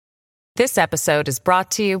This episode is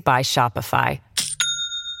brought to you by Shopify.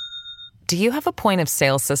 Do you have a point of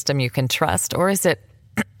sale system you can trust, or is it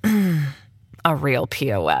a real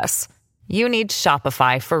POS? You need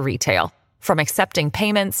Shopify for retail. From accepting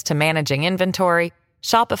payments to managing inventory,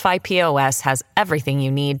 Shopify POS has everything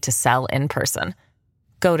you need to sell in person.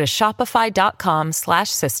 Go to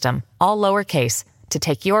shopify.com/system, all lowercase, to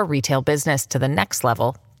take your retail business to the next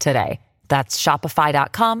level today. That's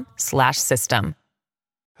shopify.com/system.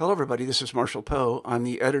 Hello, everybody. This is Marshall Poe. I'm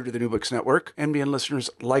the editor of the New Books Network. NBN listeners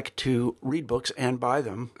like to read books and buy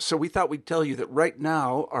them. So we thought we'd tell you that right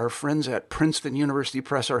now, our friends at Princeton University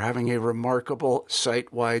Press are having a remarkable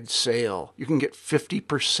site-wide sale. You can get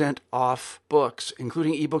 50% off books,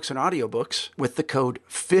 including ebooks and audiobooks, with the code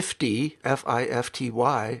 50,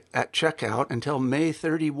 F-I-F-T-Y, at checkout until May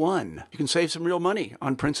 31. You can save some real money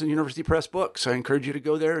on Princeton University Press books. I encourage you to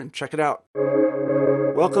go there and check it out.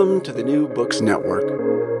 Welcome to the New Books Network.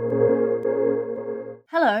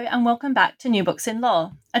 Hello and welcome back to New Books in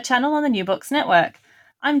Law, a channel on the New Books Network.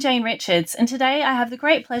 I'm Jane Richards, and today I have the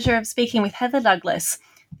great pleasure of speaking with Heather Douglas,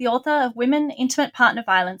 the author of Women, Intimate Partner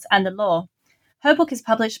Violence and the Law. Her book is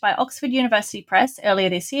published by Oxford University Press earlier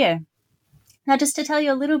this year. Now, just to tell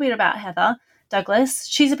you a little bit about Heather Douglas,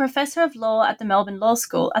 she's a professor of law at the Melbourne Law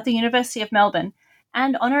School at the University of Melbourne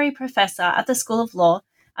and honorary professor at the School of Law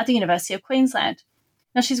at the University of Queensland.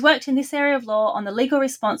 Now, she's worked in this area of law on the legal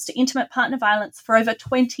response to intimate partner violence for over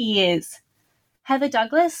 20 years. Heather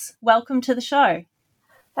Douglas, welcome to the show.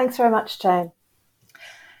 Thanks very much, Jane.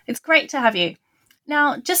 It's great to have you.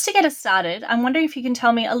 Now, just to get us started, I'm wondering if you can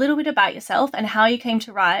tell me a little bit about yourself and how you came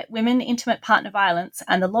to write Women, Intimate Partner Violence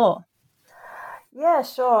and the Law. Yeah,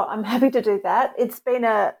 sure. I'm happy to do that. It's been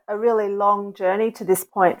a really long journey to this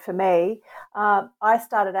point for me. I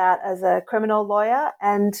started out as a criminal lawyer,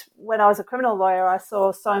 and when I was a criminal lawyer, I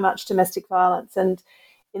saw so much domestic violence. And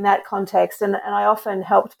in that context, and I often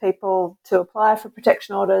helped people to apply for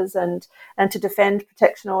protection orders and to defend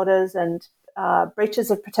protection orders and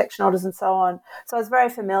breaches of protection orders and so on. So I was very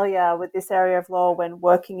familiar with this area of law when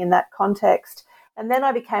working in that context. And then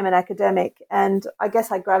I became an academic, and I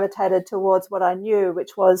guess I gravitated towards what I knew,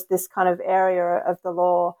 which was this kind of area of the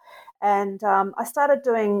law. And I started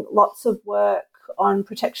doing lots of work on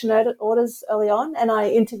protection orders early on, and I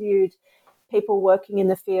interviewed people working in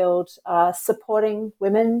the field supporting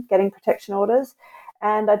women getting protection orders.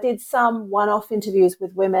 And I did some one-off interviews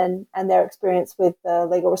with women and their experience with the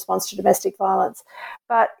legal response to domestic violence.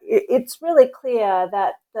 But it's really clear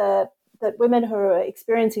that that women who are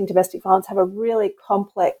experiencing domestic violence have a really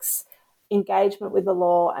complex engagement with the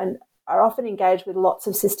law and are often engaged with lots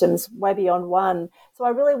of systems way beyond one. So I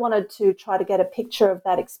really wanted to try to get a picture of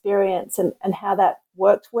that experience and how that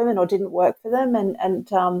worked for women or didn't work for them, and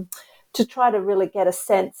to try to really get a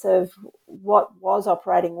sense of what was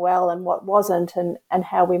operating well and what wasn't, and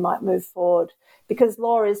how we might move forward. Because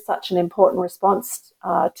law is such an important response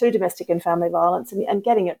to domestic and family violence, and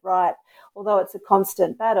getting it right, although it's a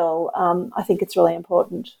constant battle, I think it's really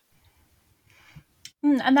important.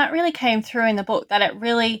 And that really came through in the book, that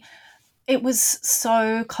it was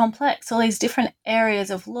so complex, all these different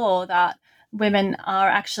areas of law that women are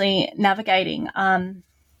actually navigating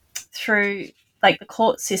through, like the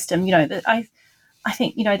court system. You know, I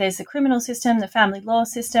think, you know, there's the criminal system, the family law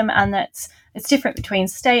system, and it's different between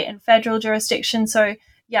state and federal jurisdiction. So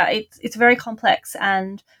yeah, it's very complex,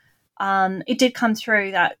 and it did come through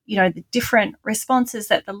that, you know, the different responses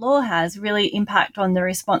that the law has really impact on the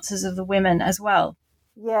responses of the women as well.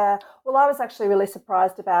 Yeah, well, I was actually really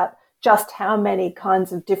surprised about just how many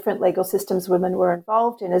kinds of different legal systems women were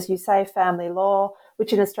involved in. As you say, family law,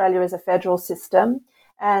 which in Australia is a federal system,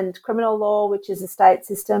 and criminal law, which is a state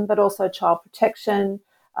system, but also child protection,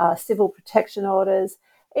 civil protection orders,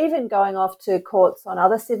 even going off to courts on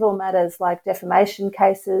other civil matters like defamation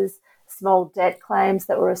cases, small debt claims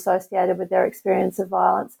that were associated with their experience of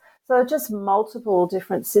violence. So just multiple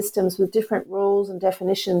different systems with different rules and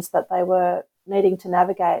definitions that they were needing to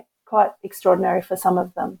navigate. Quite extraordinary for some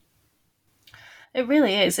of them. It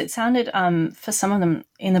really is. It sounded, for some of them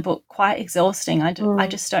in the book, quite exhausting. I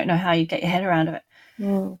just don't know how you get your head around it.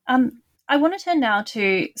 I want to turn now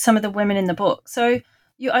to some of the women in the book. So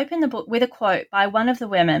you open the book with a quote by one of the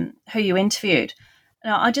women who you interviewed.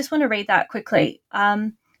 Now, I just want to read that quickly.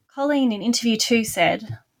 Colleen in interview 2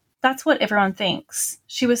 said, "That's what everyone thinks.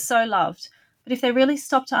 She was so loved. But if they really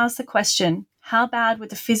stop to ask the question, how bad would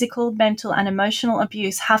the physical, mental and emotional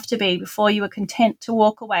abuse have to be before you were content to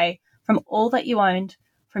walk away from all that you owned,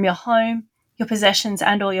 from your home, your possessions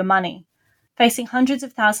and all your money, facing hundreds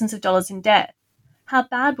of thousands of dollars in debt? How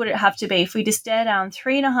bad would it have to be for you to stare down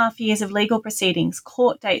 3.5 years of legal proceedings,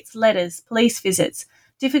 court dates, letters, police visits,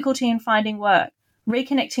 difficulty in finding work,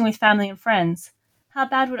 reconnecting with family and friends. How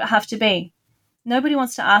bad would it have to be? Nobody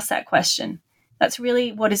wants to ask that question. That's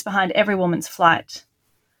really what is behind every woman's flight.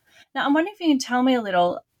 Now, I'm wondering if you can tell me a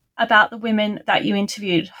little about the women that you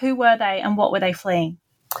interviewed. Who were they and what were they fleeing?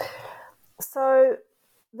 So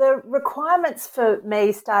the requirements for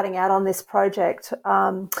me starting out on this project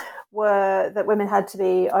were that women had to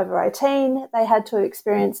be over 18, they had to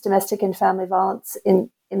experience domestic and family violence in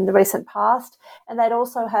the recent past, and they'd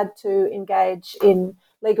also had to engage in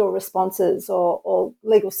legal responses or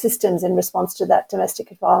legal systems in response to that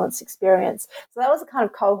domestic violence experience. So that was the kind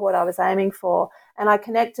of cohort I was aiming for, and I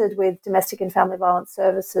connected with domestic and family violence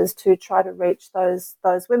services to try to reach those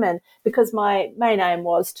women, because my main aim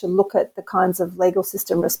was to look at the kinds of legal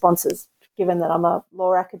system responses, given that I'm a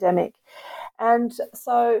law academic. And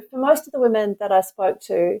so for most of the women that I spoke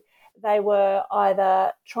to, they were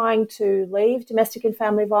either trying to leave domestic and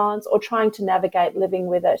family violence or trying to navigate living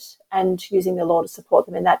with it and using the law to support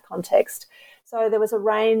them in that context. So there was a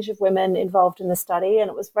range of women involved in the study, and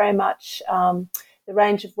it was very much the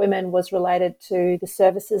range of women was related to the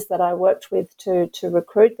services that I worked with to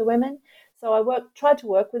recruit the women. So I tried to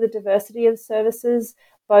work with a diversity of services,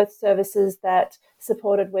 both services that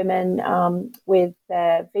supported women with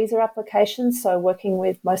their visa applications, so working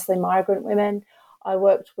with mostly migrant women. I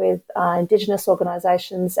worked with Indigenous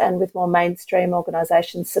organisations and with more mainstream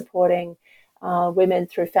organisations supporting women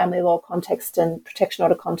through family law context and protection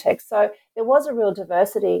order context. So there was a real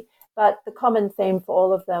diversity, but the common theme for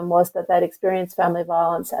all of them was that they'd experienced family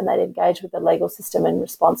violence and they'd engaged with the legal system in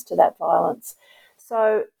response to that violence.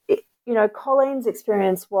 So, Colleen's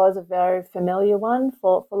experience was a very familiar one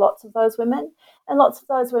for lots of those women. And lots of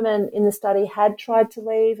those women in the study had tried to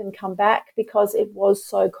leave and come back because it was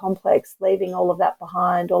so complex, leaving all of that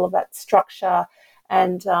behind, all of that structure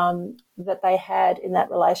and that they had in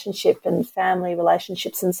that relationship and family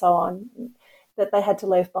relationships and so on, that they had to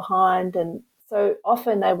leave behind. And so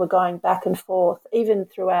often they were going back and forth, even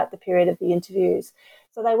throughout the period of the interviews.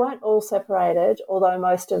 So they weren't all separated, although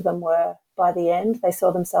most of them were by the end. They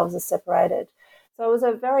saw themselves as separated. So it was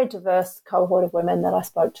a very diverse cohort of women that I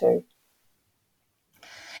spoke to.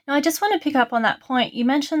 Now, I just want to pick up on that point. You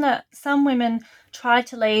mentioned that some women tried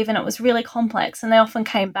to leave and it was really complex and they often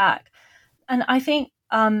came back. And I think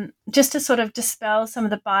just to sort of dispel some of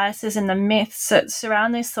the biases and the myths that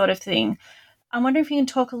surround this sort of thing, I'm wondering if you can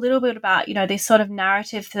talk a little bit about, this sort of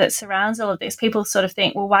narrative that surrounds all of this. People sort of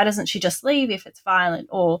think, well, why doesn't she just leave if it's violent?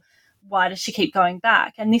 Or why does she keep going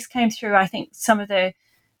back? And this came through, I think, some of the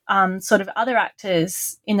sort of other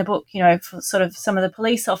actors in the book, for sort of some of the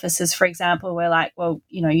police officers, for example, were like, well,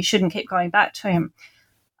 you shouldn't keep going back to him.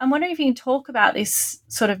 I'm wondering if you can talk about this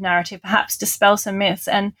sort of narrative, perhaps dispel some myths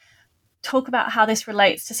and talk about how this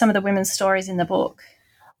relates to some of the women's stories in the book.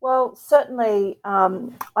 Well, certainly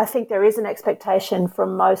I think there is an expectation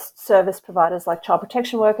from most service providers like child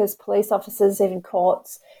protection workers, police officers, even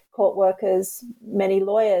court workers, many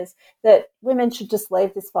lawyers, that women should just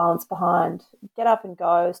leave this violence behind, get up and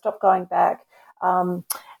go, stop going back.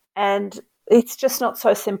 And it's just not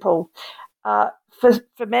so simple.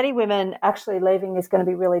 For many women, actually leaving is going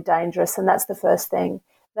to be really dangerous, and that's the first thing,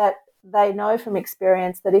 that they know from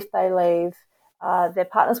experience that if they leave, their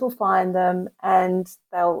partners will find them and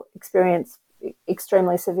they'll experience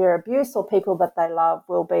extremely severe abuse, or people that they love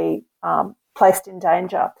will be placed in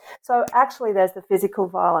danger. So actually there's the physical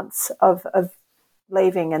violence of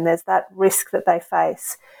leaving, and there's that risk that they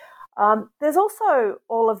face. There's also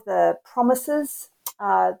all of the promises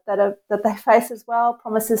that they face as well,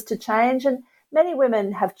 promises to change. And many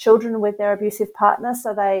women have children with their abusive partner,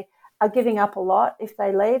 so they are giving up a lot. If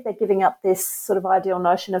they leave, they're giving up this sort of ideal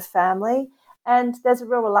notion of family. And there's a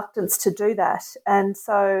real reluctance to do that. And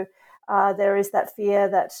so there is that fear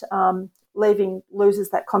that leaving loses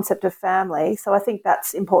that concept of family. So I think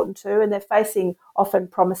that's important too. And they're facing often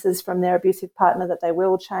promises from their abusive partner that they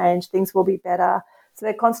will change, things will be better. So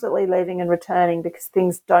they're constantly leaving and returning because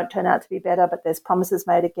things don't turn out to be better, but there's promises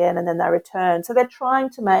made again and then they return. So they're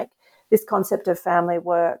trying to make this concept of family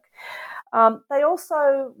work. They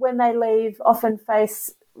also, when they leave, often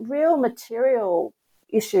face real material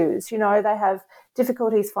issues. They have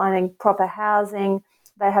difficulties finding proper housing,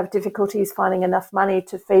 they have difficulties finding enough money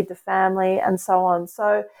to feed the family and so on.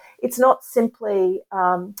 So it's not simply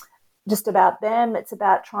just about them, it's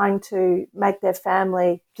about trying to make their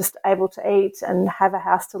family just able to eat and have a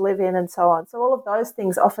house to live in and so on. So all of those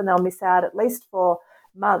things often they'll miss out at least for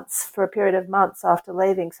months, for a period of months after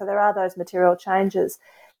leaving. So there are those material changes.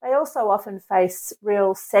 They also often face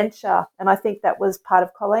real censure, and I think that was part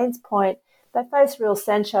of Colleen's point. They face real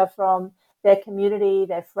censure from their community,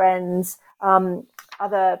 their friends,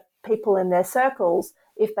 other people in their circles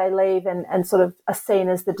if they leave and sort of are seen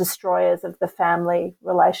as the destroyers of the family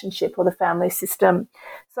relationship or the family system.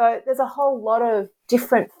 So there's a whole lot of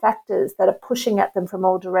different factors that are pushing at them from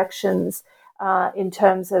all directions in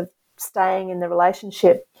terms of staying in the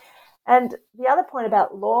relationship. And the other point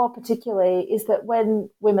about law particularly is that when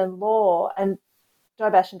women law, and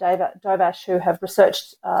Dobash and Dobash, who have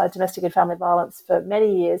researched domestic and family violence for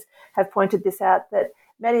many years, have pointed this out, that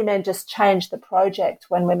many men just change the project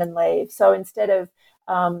when women leave. So instead of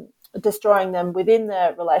destroying them within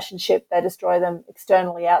the relationship, they destroy them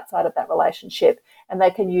externally outside of that relationship, and they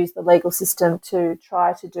can use the legal system to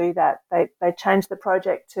try to do that. They change the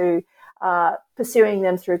project to pursuing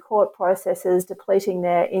them through court processes, depleting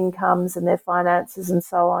their incomes and their finances and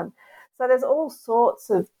so on. So there's all sorts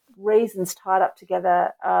of reasons tied up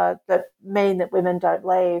together that mean that women don't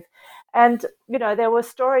leave. And, you know, there were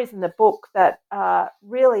stories in the book that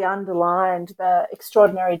really underlined the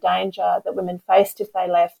extraordinary danger that women faced if they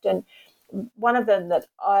left. And one of them that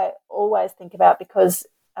I always think about because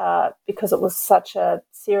it was such a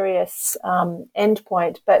serious end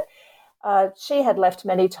point, but she had left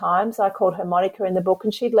many times. I called her Monica in the book,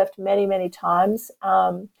 and she'd left many, many times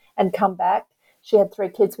and come back. She had 3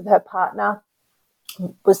 kids with her partner,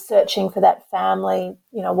 was searching for that family,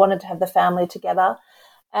 you know, wanted to have the family together.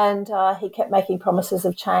 And he kept making promises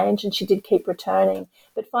of change, and she did keep returning.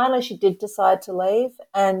 But finally she did decide to leave,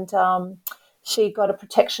 and she got a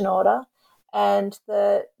protection order. And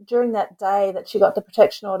during that day that she got the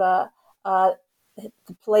protection order,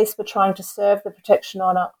 the police were trying to serve the protection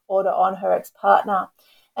order on her ex-partner.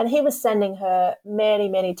 And he was sending her many,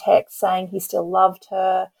 many texts saying he still loved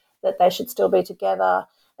her, that they should still be together.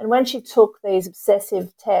 And when she took these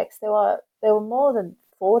obsessive texts, there were more than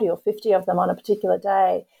 40 or 50 of them on a particular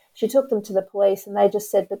day. She took them to the police, and they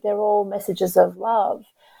just said, but they're all messages of love.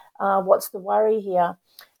 What's the worry here?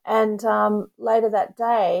 And later that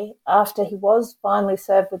day, after he was finally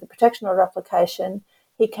served with the protection order application,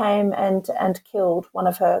 he came and killed one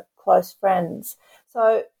of her close friends.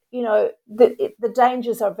 So, you know, the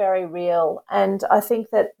dangers are very real. And I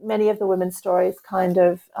think that many of the women's stories kind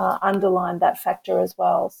of underline that factor as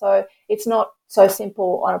well. So it's not so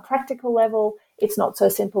simple on a practical level, it's not so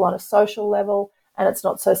simple on a social level, and it's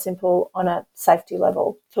not so simple on a safety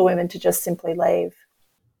level for women to just simply leave.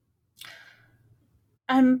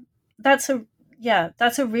 That's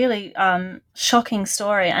a really shocking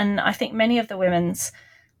story. And I think many of the women's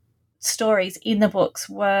stories in the books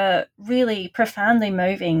were really profoundly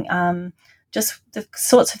moving. Just the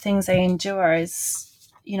sorts of things they endure is,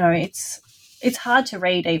 you know, it's hard to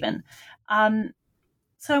read even.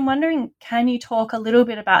 So I'm wondering, can you talk a little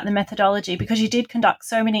bit about the methodology? Because you did conduct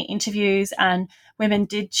so many interviews and women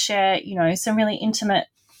did share, you know, some really intimate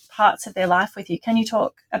parts of their life with you. Can you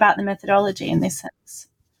talk about the methodology in this sense?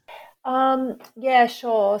 Yeah,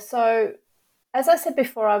 sure. So as I said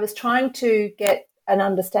before, I was trying to get an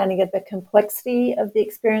understanding of the complexity of the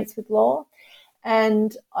experience with law,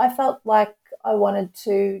 and I felt like I wanted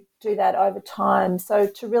to do that over time. So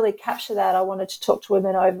to really capture that, I wanted to talk to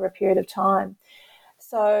women over a period of time.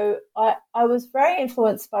 So I was very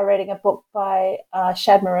influenced by reading a book by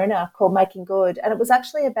Shad Maruna called Making Good, and it was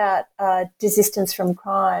actually about desistance from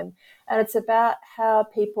crime, and it's about how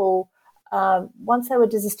people, once they were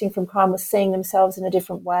desisting from crime, were seeing themselves in a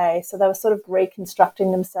different way. So they were sort of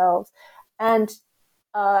reconstructing themselves. And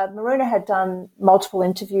Maruna had done multiple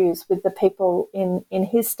interviews with the people in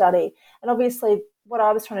his study, and obviously what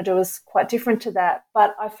I was trying to do was quite different to that,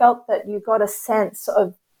 but I felt that you got a sense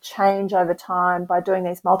of change over time by doing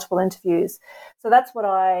these multiple interviews. So that's what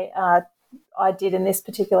I did in this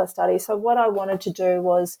particular study. So what I wanted to do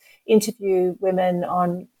was interview women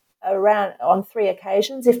on 3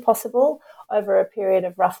 occasions, if possible, over a period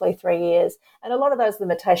of roughly 3 years. And a lot of those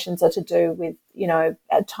limitations are to do with, you know,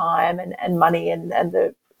 time and money and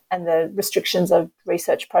the restrictions of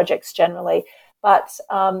research projects generally. But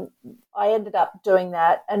I ended up doing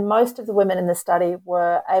that, and most of the women in the study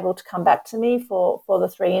were able to come back to me for the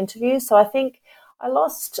 3 interviews. So I think I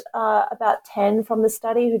lost about 10 from the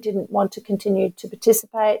study who didn't want to continue to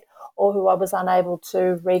participate, or who I was unable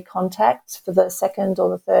to recontact for the 2nd or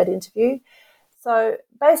the 3rd interview. So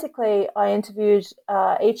basically I interviewed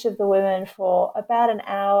each of the women for about an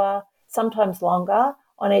hour, sometimes longer,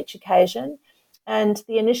 on each occasion. And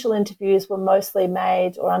the initial interviews were mostly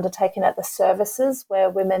made or undertaken at the services where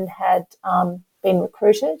women had been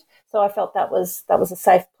recruited. So I felt that was a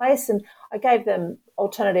safe place, and I gave them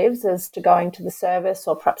alternatives as to going to the service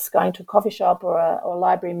or perhaps going to a coffee shop or a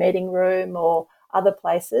library meeting room or other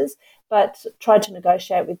places, but tried to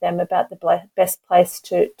negotiate with them about the best place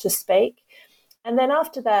to speak. And then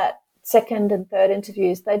after that second and third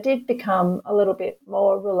interviews, they did become a little bit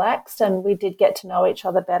more relaxed, and we did get to know each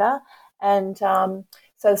other better. And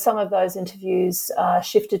so some of those interviews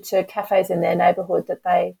shifted to cafes in their neighbourhood that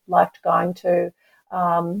they liked going to,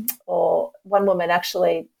 or one woman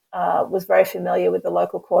actually was very familiar with the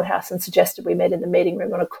local courthouse and suggested we meet in the meeting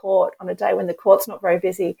room on a court on a day when the court's not very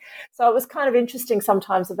busy. So it was kind of interesting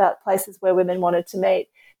sometimes about places where women wanted to meet.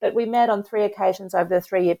 But we met on 3 occasions over the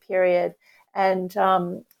 3-year period, and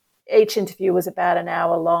each interview was about an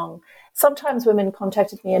hour long. Sometimes women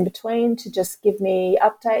contacted me in between to just give me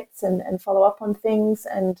updates and follow up on things,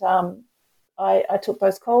 and I took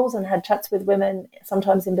those calls and had chats with women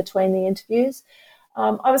sometimes in between the interviews.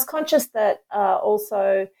 I was conscious that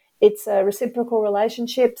also it's a reciprocal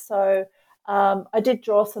relationship, so I did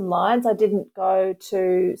draw some lines. I didn't go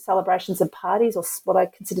to celebrations and parties or what I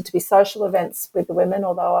considered to be social events with the women,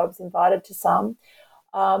 although I was invited to some.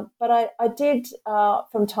 But I did,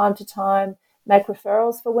 from time to time, make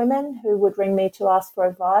referrals for women who would ring me to ask for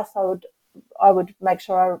advice. I would make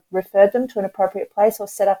sure I referred them to an appropriate place or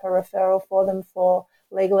set up a referral for them for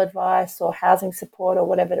legal advice or housing support or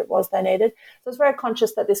whatever it was they needed. So I was very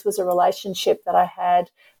conscious that this was a relationship that I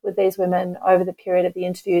had with these women over the period of the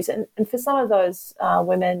interviews. And for some of those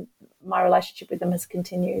women, my relationship with them has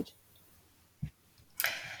continued.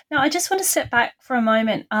 Now, I just want to step back for a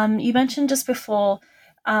moment. You mentioned just before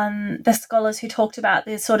the scholars who talked about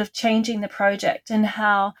this sort of changing the project, and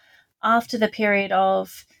how after the period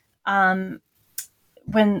of when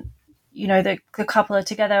the couple are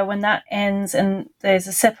together, when that ends and there's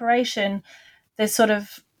a separation, there's sort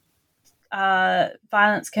of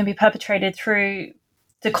violence can be perpetrated through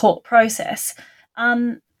the court process.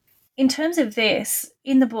 In terms of this,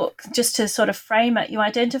 in the book, just to sort of frame it, you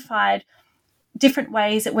identified different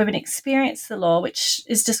ways that women experience the law, which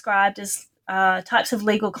is described as types of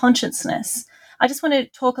legal consciousness. I just want to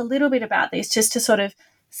talk a little bit about this just to sort of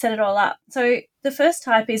set it all up. So the first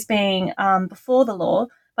type is being before the law,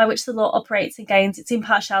 by which the law operates and gains its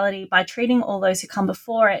impartiality by treating all those who come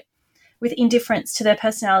before it with indifference to their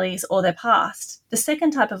personalities or their past. The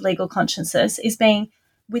second type of legal consciousness is being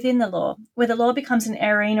within the law, where the law becomes an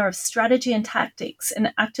arena of strategy and tactics,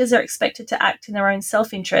 and actors are expected to act in their own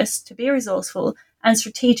self-interest, to be resourceful and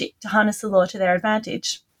strategic to harness the law to their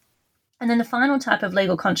advantage. And then the final type of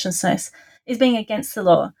legal consciousness is being against the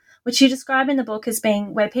law, which you describe in the book as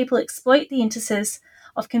being where people exploit the interstices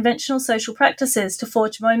of conventional social practices to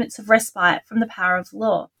forge moments of respite from the power of the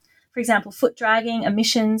law. For example, foot dragging,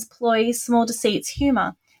 omissions, ploys, small deceits,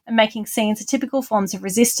 humour, and making scenes are typical forms of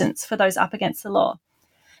resistance for those up against the law.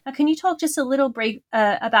 Now, can you talk just a little brief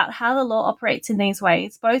about how the law operates in these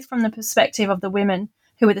ways, both from the perspective of the women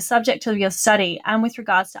who are the subject of your study and with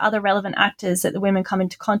regards to other relevant actors that the women come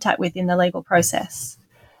into contact with in the legal process?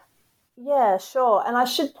 Yeah, sure. And I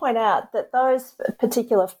should point out that those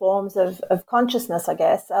particular forms of consciousness, I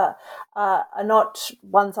guess, are not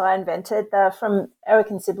ones I invented. They're from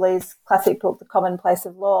Eric and Sibley's classic book, The Commonplace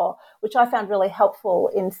of Law, which I found really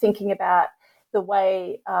helpful in thinking about the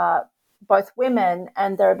way both women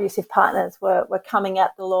and their abusive partners were coming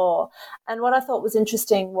at the law. And what I thought was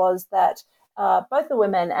interesting was that both the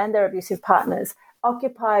women and their abusive partners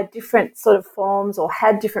occupied different sort of forms or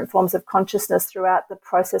had different forms of consciousness throughout the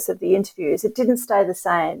process of the interviews. It didn't stay the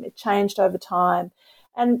same. It changed over time.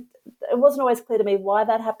 And it wasn't always clear to me why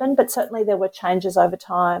that happened, but certainly there were changes over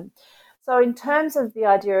time. So in terms of the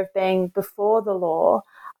idea of being before the law,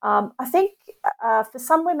 I think for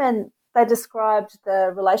some women, they described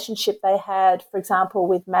the relationship they had, for example,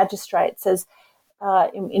 with magistrates as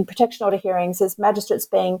in protection order hearings, as magistrates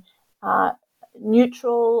being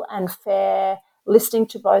neutral and fair, listening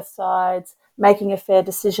to both sides, making a fair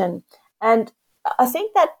decision. And I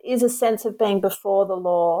think that is a sense of being before the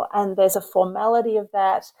law, and there's a formality of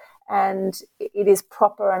that, and it is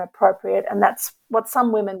proper and appropriate, and that's what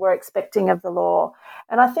some women were expecting of the law.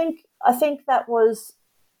 And I think that was,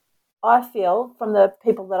 I feel, from the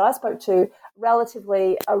people that I spoke to,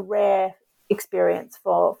 relatively a rare experience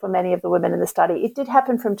for many of the women in the study. It did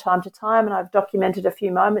happen from time to time, and I've documented a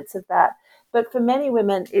few moments of that. But for many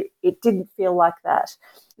women, it didn't feel like that.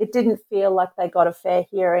 It didn't feel like they got a fair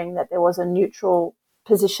hearing, that there was a neutral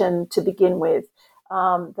position to begin with,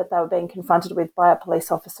 that they were being confronted with by a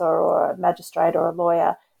police officer or a magistrate or a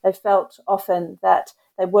lawyer. They felt often that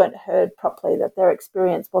they weren't heard properly, that their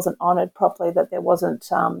experience wasn't honoured properly, that there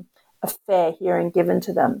wasn't a fair hearing given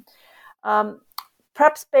to them.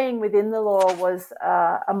 Perhaps being within the law was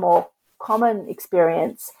a more common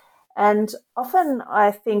experience. And often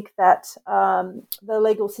I think that the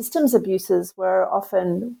legal systems abuses were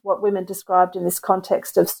often what women described in this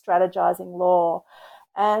context of strategizing law.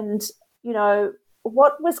 And,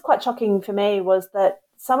 what was quite shocking for me was that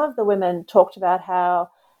some of the women talked about how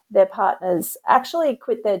their partners actually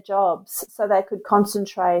quit their jobs so they could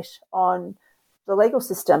concentrate on the legal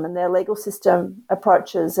system and their legal system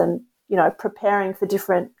approaches and, preparing for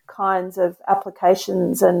different kinds of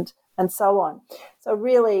applications and so on. So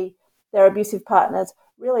really, their abusive partners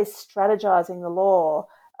really strategizing the law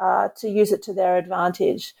to use it to their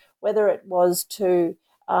advantage, whether it was to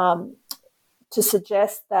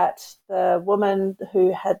suggest that the woman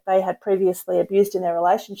who they had previously abused in their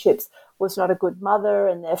relationships was not a good mother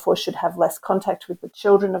and therefore should have less contact with the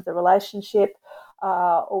children of the relationship,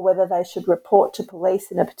 or whether they should report to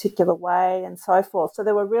police in a particular way and so forth. So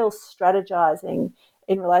there were real strategizing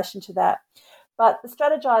in relation to that. But the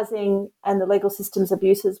strategizing and the legal system's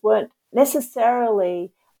abuses weren't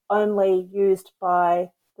necessarily only used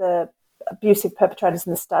by the abusive perpetrators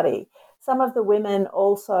in the study. Some of the women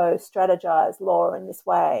also strategized law in this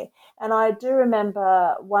way. And I do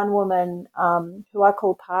remember one woman who I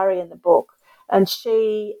call Pari in the book, and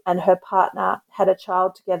she and her partner had a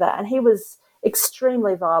child together, and he was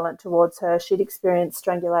extremely violent towards her. She'd experienced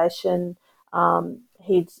strangulation.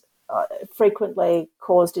 He'd frequently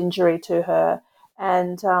caused injury to her,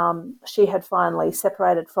 and she had finally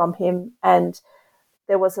separated from him, and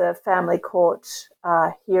there was a family court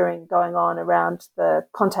hearing going on around the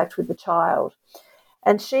contact with the child.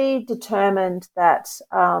 And she determined that,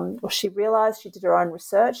 she realised she did her own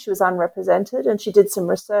research. She was unrepresented, and she did some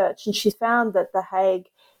research, and she found that the Hague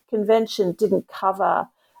Convention didn't cover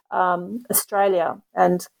Australia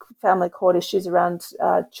and family court issues around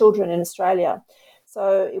children in Australia.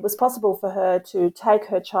 So it was possible for her to take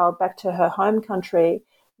her child back to her home country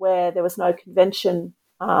where there was no convention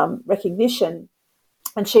recognition,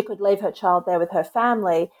 and she could leave her child there with her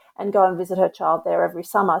family and go and visit her child there every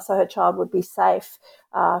summer. So her child would be safe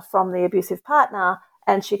from the abusive partner,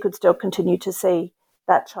 and she could still continue to see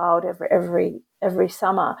that child every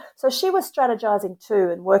summer. So she was strategizing too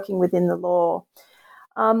and working within the law.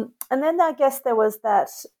 And then I guess there was that,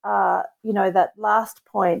 that last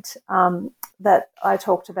point that I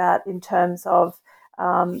talked about in terms of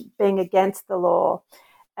being against the law.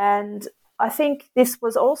 And I think this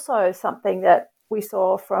was also something that we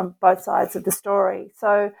saw from both sides of the story.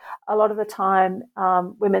 So a lot of the time,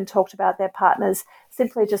 women talked about their partners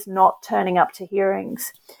simply just not turning up to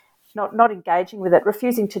hearings, not engaging with it,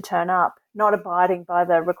 refusing to turn up, not abiding by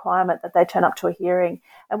the requirement that they turn up to a hearing.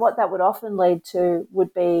 And what that would often lead to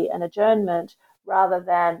would be an adjournment rather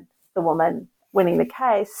than the woman winning the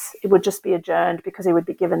case. It would just be adjourned because he would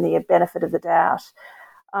be given the benefit of the doubt.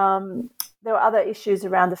 There were other issues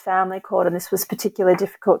around the family court, and this was particularly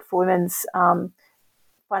difficult for women's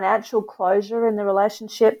financial closure in the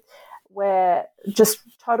relationship, where just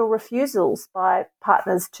total refusals by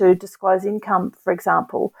partners to disclose income, for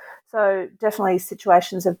example. So definitely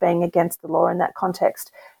situations of being against the law in that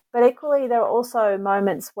context. But equally, there are also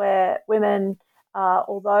moments where women,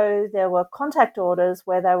 although there were contact orders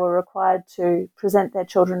where they were required to present their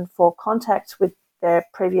children for contact with their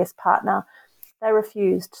previous partner, they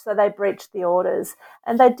refused. So they breached the orders.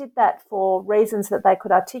 And they did that for reasons that they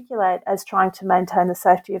could articulate as trying to maintain the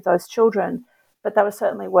safety of those children, but they were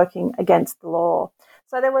certainly working against the law.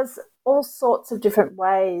 So there was all sorts of different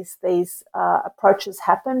ways these approaches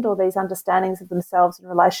happened, or these understandings of themselves in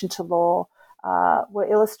relation to law were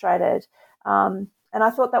illustrated. And I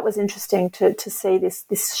thought that was interesting to see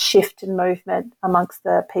this shift in movement amongst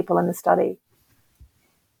the people in the study.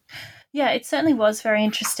 Yeah, it certainly was very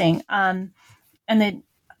interesting. And they're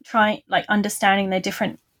understanding the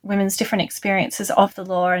different women's different experiences of the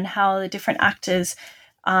law and how the different actors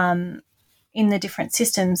in the different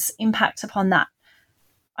systems impact upon that.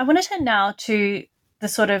 I want to turn now to the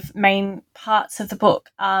sort of main parts of the book.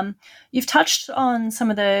 You've touched on some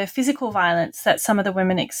of the physical violence that some of the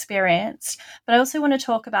women experienced, but I also want to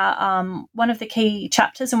talk about one of the key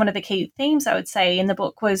chapters and one of the key themes, I would say, in the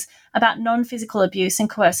book was about non-physical abuse and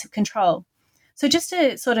coercive control. So just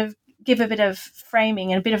to sort of give a bit of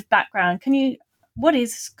framing and a bit of background, what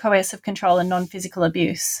is coercive control and non-physical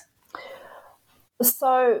abuse?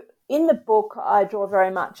 So in the book, I draw very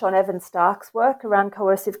much on Evan Stark's work around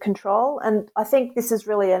coercive control, and I think this is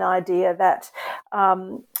really an idea that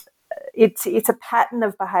it's a pattern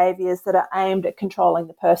of behaviours that are aimed at controlling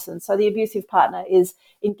the person. So the abusive partner is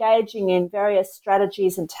engaging in various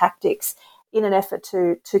strategies and tactics in an effort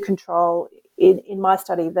to control, in my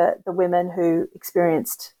study, the women who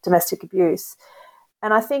experienced domestic abuse.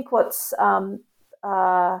 And I think what's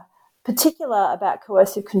particular about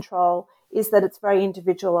coercive control is that it's very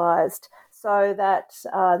individualised, so that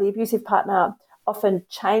the abusive partner often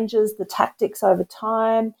changes the tactics over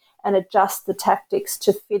time and adjust the tactics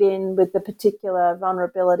to fit in with the particular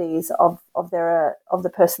vulnerabilities of the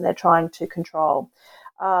person they're trying to control.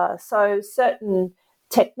 So certain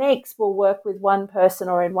techniques will work with one person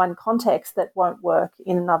or in one context that won't work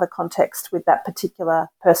in another context with that particular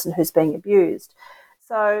person who's being abused.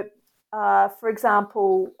 So, for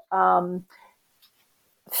example,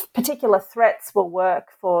 particular threats will work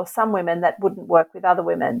for some women that wouldn't work with other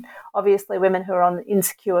women. Obviously, women who are on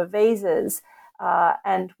insecure visas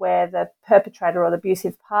and where the perpetrator or the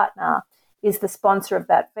abusive partner is the sponsor of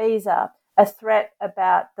that visa, a threat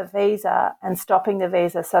about the visa and stopping the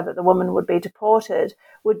visa so that the woman would be deported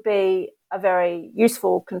would be a very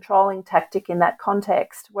useful controlling tactic in that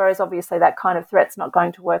context, whereas obviously that kind of threat's not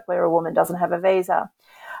going to work where a woman doesn't have a visa.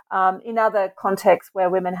 In other contexts where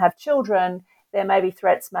women have children, there may be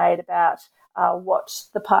threats made about what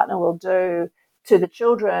the partner will do to the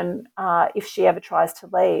children if she ever tries to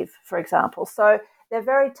leave, for example. So they're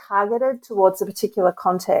very targeted towards a particular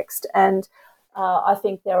context, and I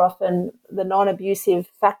think they're often the non-abusive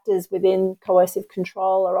factors within coercive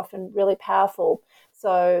control are often really powerful.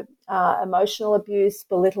 So emotional abuse,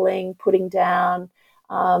 belittling, putting down,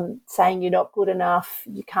 saying you're not good enough,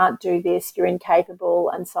 you can't do this, you're incapable,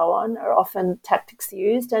 and so on, are often tactics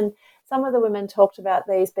used. And some of the women talked about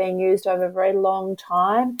these being used over a very long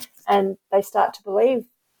time, and they start to believe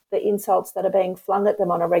the insults that are being flung at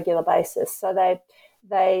them on a regular basis. So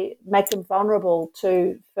they make them vulnerable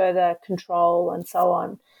to further control and so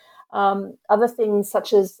on. Other things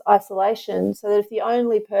such as isolation, so that if the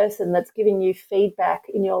only person that's giving you feedback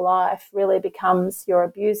in your life really becomes your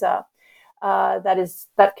abuser,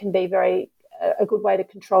 that can be a good way to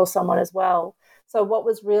control someone as well. So what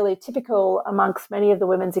was really typical amongst many of the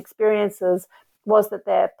women's experiences was that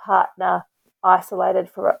their partner isolated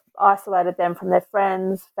them from their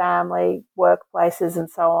friends, family, workplaces, and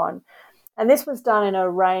so on. And this was done in a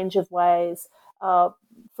range of ways.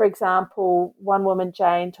 For example, one woman,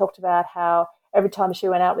 Jane, talked about how every time she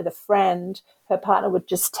went out with a friend, her partner would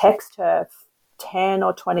just text her 10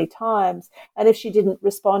 or 20 times. And if she didn't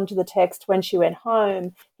respond to the text when she went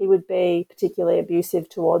home, he would be particularly abusive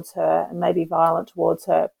towards her and maybe violent towards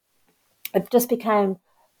her. It just became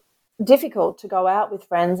difficult to go out with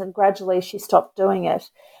friends, and gradually she stopped doing it.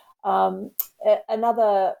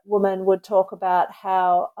 Another woman would talk about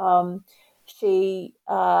how she,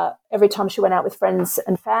 every time she went out with friends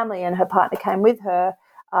and family and her partner came with her,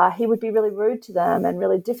 he would be really rude to them and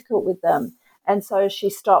really difficult with them. And so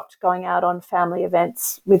she stopped going out on family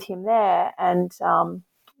events with him there and,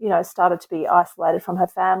 started to be isolated from her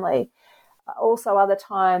family. Also, other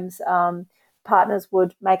times, partners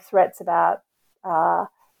would make threats about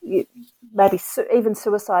maybe even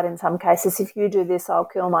suicide in some cases. If you do this, I'll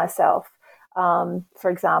kill myself, for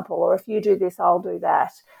example, or if you do this, I'll do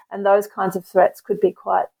that. And those kinds of threats could be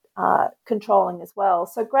quite controlling as well.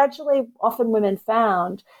 So gradually, often women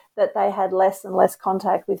found that they had less and less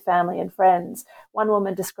contact with family and friends. One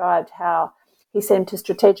woman described how he seemed to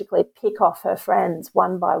strategically pick off her friends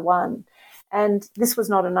one by one. And this was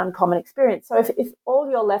not an uncommon experience. So if all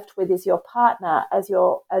you're left with is your partner as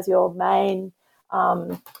your main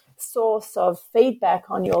source of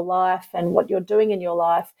feedback on your life and what you're doing in your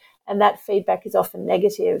life, and that feedback is often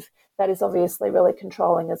negative, that is obviously really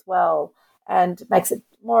controlling as well and makes it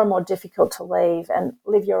more and more difficult to leave and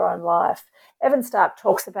live your own life. Evan Stark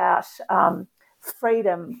talks about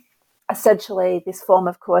freedom, essentially this form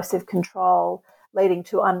of coercive control leading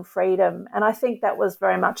to unfreedom. And I think that was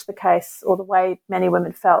very much the case, or the way many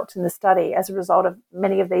women felt in the study as a result of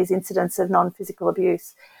many of these incidents of non-physical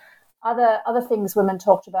abuse. Other things women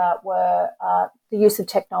talked about were the use of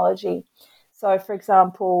technology. So, for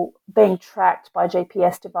example, being tracked by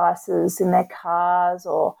GPS devices in their cars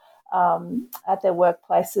or at their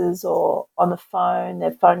workplaces or on the phone,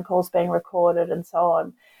 their phone calls being recorded and so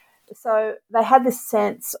on. So they had this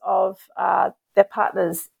sense of their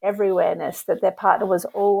partner's everywhereness, that their partner was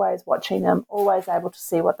always watching them, always able to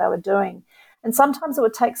see what they were doing. And sometimes it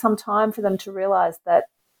would take some time for them to realise that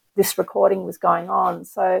this recording was going on,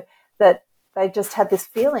 so that they just had this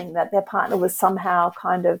feeling that their partner was somehow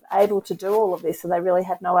kind of able to do all of this, and they really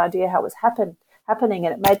had no idea how it was happening,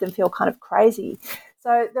 and it made them feel kind of crazy.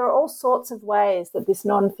 So there are all sorts of ways that this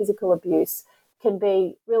non-physical abuse can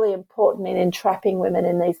be really important in entrapping women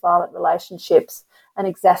in these violent relationships and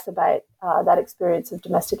exacerbate that experience of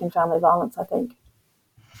domestic and family violence, I think.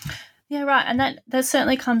 Yeah, right. And that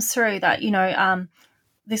certainly comes through that,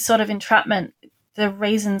 this sort of entrapment, the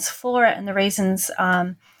reasons for it and the reasons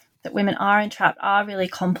that women are entrapped are really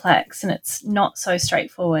complex, and it's not so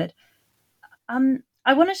straightforward.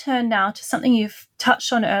 I want to turn now to something you've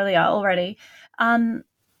touched on earlier already.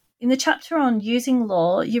 in the chapter on using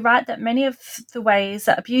law, you write that many of the ways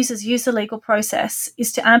that abusers use the legal process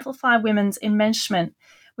is to amplify women's enmeshment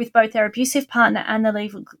with both their abusive partner and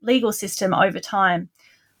the legal system over time.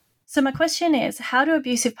 So my question is, how do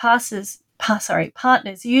abusive partners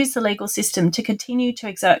use the legal system to continue to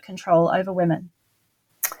exert control over women?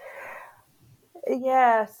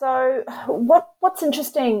 Yeah, so what's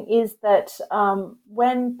interesting is that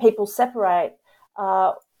when people separate,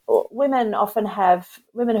 women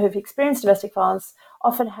who've experienced domestic violence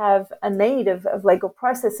often have a need of legal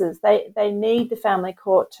processes. They need the family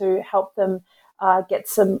court to help them get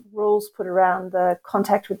some rules put around the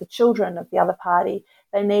contact with the children of the other party.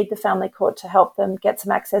 They need the family court to help them get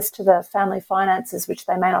some access to the family finances, which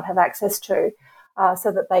they may not have access to,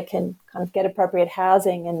 so that they can kind of get appropriate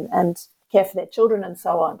housing and care for their children and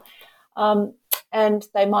so on. And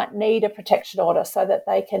they might need a protection order so that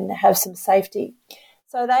they can have some safety.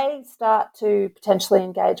 So they start to potentially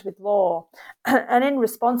engage with law. And in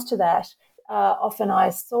response to that, often I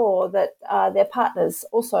saw that their partners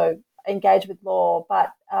also engage with law,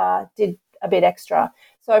 but did a bit extra.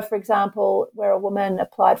 So, for example, where a woman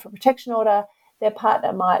applied for a protection order, their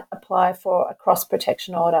partner might apply for a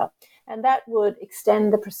cross-protection order. And that would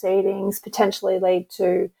extend the proceedings, potentially lead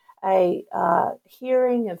to a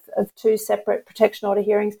hearing of two separate protection order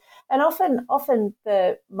hearings. And often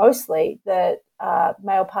the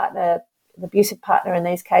male partner, the abusive partner in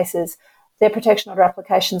these cases, their protection order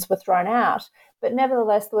applications were thrown out. But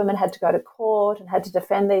nevertheless, the women had to go to court and had to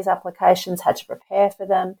defend these applications, had to prepare for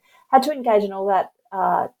them, had to engage in all that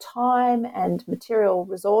time and material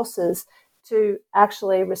resources to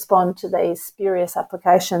actually respond to these spurious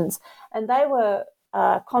applications. And they were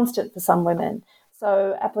constant for some women.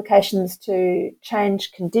 So applications to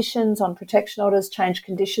change conditions on protection orders, change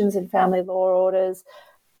conditions in family law orders.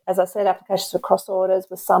 As I said, applications for cross orders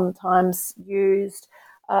were sometimes used.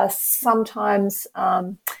 Sometimes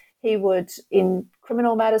he would, in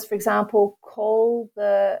criminal matters, for example, call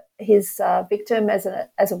his victim as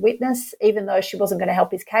a witness, even though she wasn't going to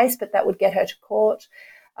help his case, but that would get her to court.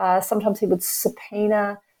 Sometimes he would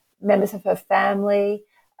subpoena members of her family.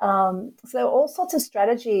 So there were all sorts of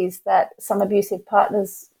strategies that some abusive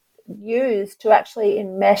partners use to actually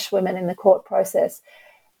enmesh women in the court process.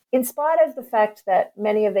 In spite of the fact that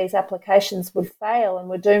many of these applications would fail and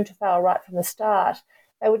were doomed to fail right from the start,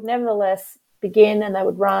 they would nevertheless begin and they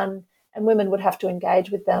would run, and women would have to engage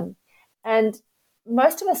with them. And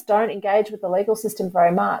most of us don't engage with the legal system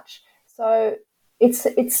very much. So it's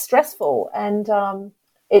stressful, and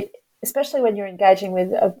especially when you're engaging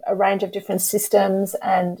with a range of different systems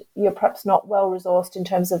and you're perhaps not well resourced in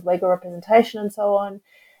terms of legal representation and so on.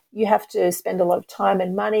 You have to spend a lot of time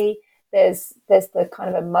and money. There's the kind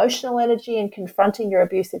of emotional energy in confronting your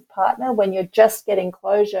abusive partner. When you're just getting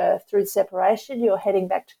closure through separation, you're heading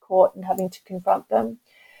back to court and having to confront them.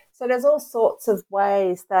 So there's all sorts of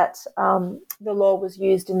ways that the law was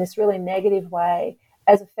used in this really negative way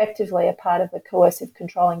as effectively a part of the coercive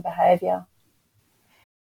controlling behaviour.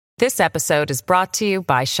 This episode is brought to you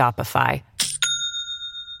by Shopify.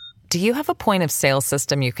 Do you have a point of sale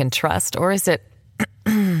system you can trust, or is it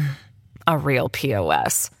a real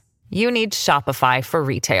POS? You need Shopify for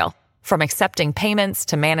retail. From accepting payments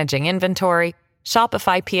to managing inventory,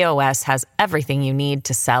 Shopify POS has everything you need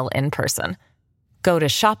to sell in person. Go to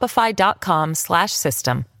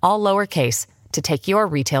shopify.com/system, all lowercase, to take your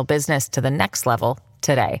retail business to the next level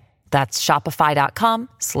today. That's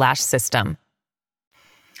shopify.com/system.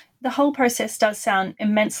 The whole process does sound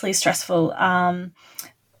immensely stressful,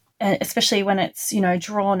 especially when it's,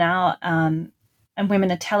 drawn out and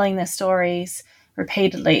women are telling their stories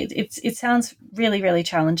repeatedly. It sounds really, really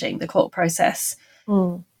challenging, the court process.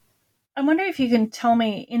 I wonder if you can tell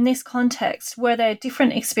me, in this context, were there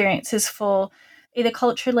different experiences for either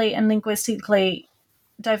culturally and linguistically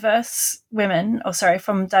diverse women,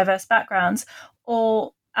 from diverse backgrounds,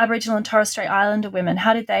 or Aboriginal and Torres Strait Islander women?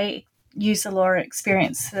 How did they use the law or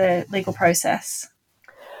experience the legal process?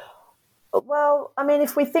 Well, I mean,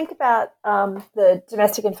 if we think about the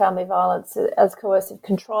domestic and family violence as coercive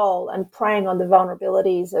control and preying on the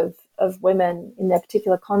vulnerabilities of women in their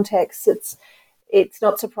particular contexts, it's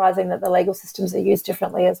not surprising that the legal systems are used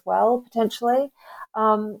differently as well, potentially.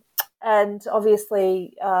 And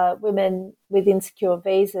obviously, women with insecure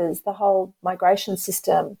visas, the whole migration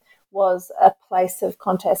system was a place of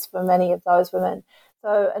contest for many of those women.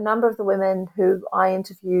 So a number of the women who I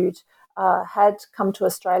interviewed had come to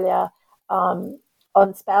Australia on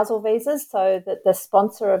spousal visas, so that the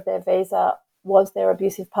sponsor of their visa was their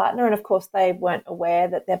abusive partner. And of course, they weren't aware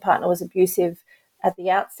that their partner was abusive at the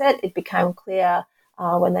outset. It became clear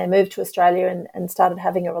when they moved to Australia and started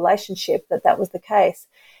having a relationship that was the case.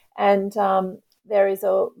 And there is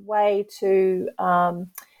a way to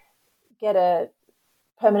get a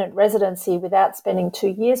permanent residency without spending 2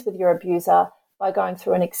 years with your abuser by going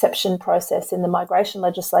through an exception process in the migration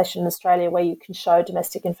legislation in Australia where you can show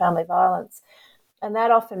domestic and family violence. And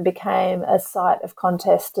that often became a site of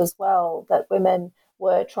contest as well, that women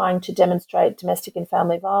were trying to demonstrate domestic and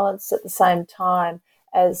family violence at the same time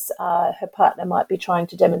as her partner might be trying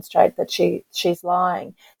to demonstrate that she's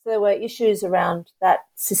lying. So there were issues around that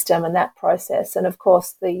system and that process. And of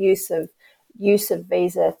course, the use of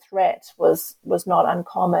visa threat was not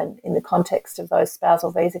uncommon in the context of those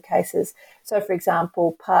spousal visa cases. So, for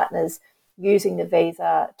example, partners using the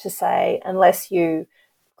visa to say, unless you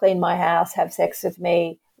clean my house, have sex with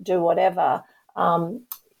me, do whatever,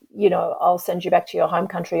 I'll send you back to your home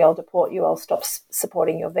country, I'll deport you, I'll stop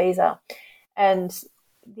supporting your visa. And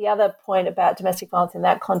the other point about domestic violence in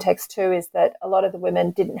that context too is that a lot of the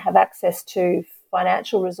women didn't have access to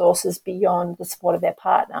financial resources beyond the support of their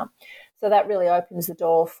partner. So that really opens the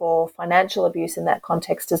door for financial abuse in that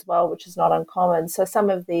context as well, which is not uncommon. So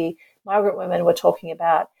some of the migrant women were talking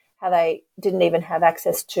about how they didn't even have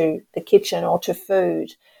access to the kitchen or to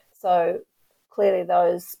food. So clearly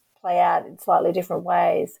those play out in slightly different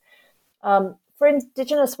ways. For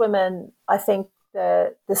Indigenous women, I think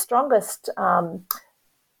the strongest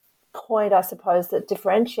point, I suppose, that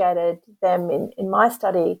differentiated them in my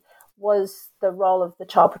study was the role of the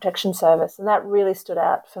Child Protection Service. And that really stood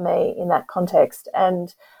out for me in that context,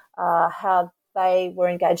 and how they were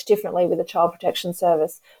engaged differently with the Child Protection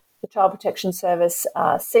Service. The Child Protection Service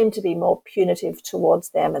seemed to be more punitive towards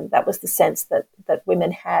them, and that was the sense that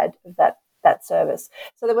women had of that service.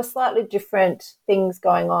 So there were slightly different things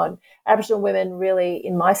going on. Aboriginal women really,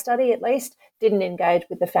 in my study at least, didn't engage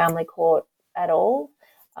with the family court at all.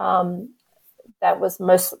 That was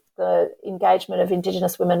most the engagement of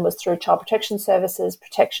Indigenous women was through child protection services,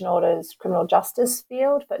 protection orders, criminal justice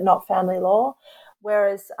field, but not family law.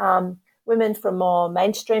 Whereas women from more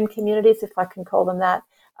mainstream communities, if I can call them that,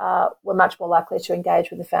 were much more likely to engage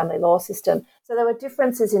with the family law system. So there were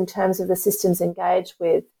differences in terms of the systems engaged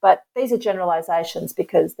with, but these are generalisations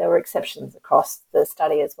because there were exceptions across the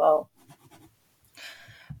study as well.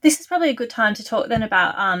 This is probably a good time to talk then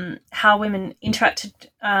about how women interacted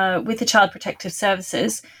with the Child Protective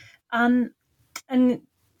Services. And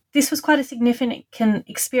this was quite a significant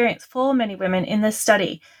experience for many women in this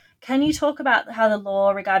study. Can you talk about how the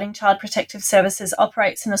law regarding Child Protective Services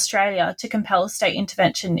operates in Australia to compel state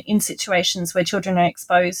intervention in situations where children are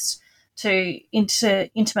exposed to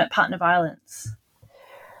intimate partner violence?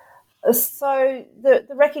 So the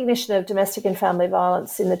recognition of domestic and family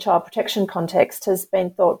violence in the child protection context has been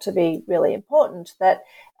thought to be really important, that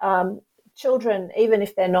children, even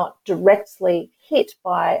if they're not directly hit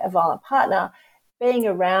by a violent partner, being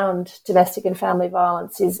around domestic and family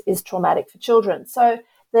violence is traumatic for children. So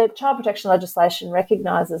the child protection legislation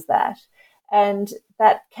recognises that, and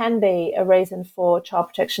that can be a reason for child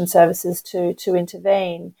protection services to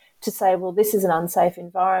intervene, to say, well, this is an unsafe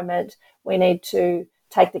environment, we need to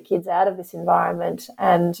take the kids out of this environment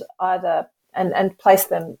and place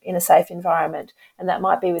them in a safe environment. And that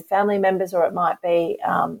might be with family members, or it might be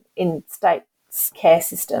in state care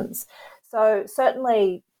systems. So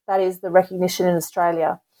certainly that is the recognition in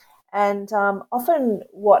Australia. And often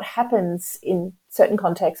what happens in certain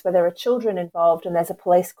contexts where there are children involved and there's a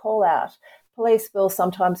police call out, police will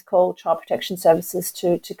sometimes call child protection services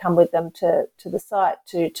to come with them to the site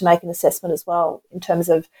to make an assessment as well in terms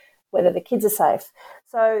of whether the kids are safe.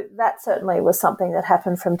 So that certainly was something that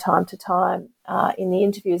happened from time to time in the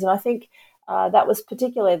interviews. And I think that was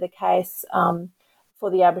particularly the case for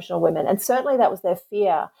the Aboriginal women. And certainly that was their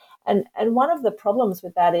fear. And one of the problems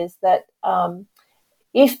with that is that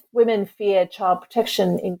if women fear child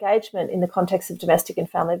protection engagement in the context of domestic and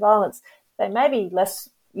family violence, they may be less,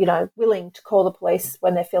 willing to call the police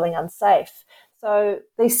when they're feeling unsafe. So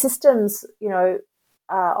these systems,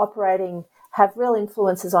 operating have real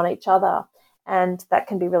influences on each other, and that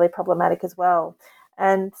can be really problematic as well.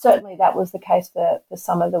 And certainly that was the case for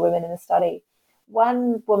some of the women in the study.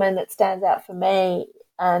 One woman that stands out for me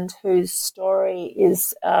and whose story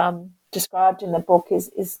is described in the book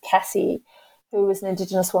is Cassie, who was an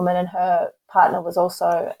Indigenous woman, and her partner was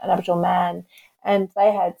also an Aboriginal man, and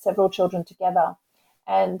they had several children together.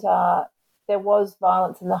 And there was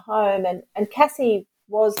violence in the home, and Cassie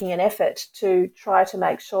was in an effort to try to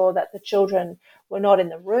make sure that the children were not in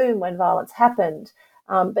the room when violence happened.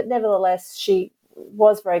 But nevertheless, she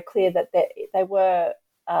was very clear that they were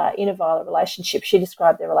in a violent relationship. She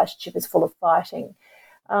described their relationship as full of fighting.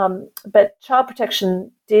 But Child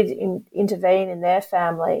Protection did intervene in their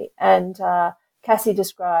family, and Cassie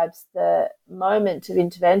describes the moment of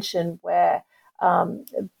intervention where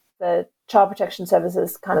the Child Protection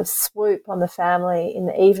Services kind of swoop on the family in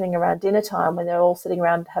the evening around dinner time when they're all sitting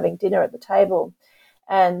around having dinner at the table.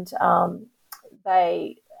 And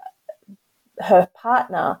her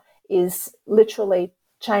partner is literally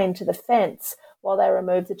chained to the fence while they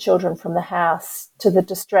remove the children from the house, to the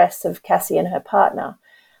distress of Cassie and her partner.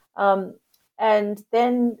 And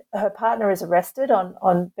then her partner is arrested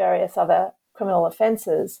on various other criminal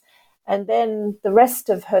offences. And then the rest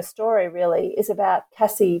of her story really is about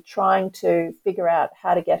Cassie trying to figure out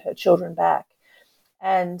how to get her children back.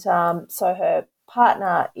 And so her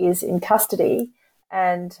partner is in custody,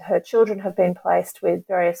 and her children have been placed with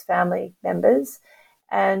various family members.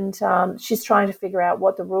 And she's trying to figure out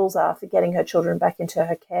what the rules are for getting her children back into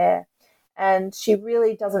her care. And she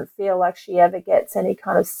really doesn't feel like she ever gets any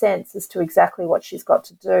kind of sense as to exactly what she's got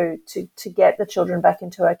to do to get the children back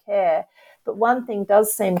into her care. But one thing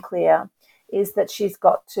does seem clear, is that she's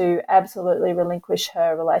got to absolutely relinquish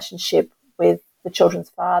her relationship with the children's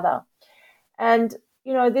father. And,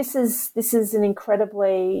 you know, this is an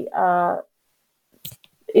incredibly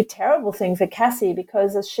a terrible thing for Cassie,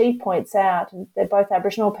 because as she points out, and they're both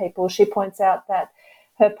Aboriginal people, she points out that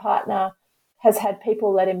her partner has had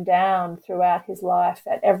people let him down throughout his life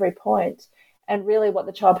at every point. And really what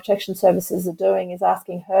the Child Protection Services are doing is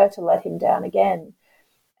asking her to let him down again.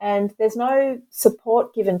 And there's no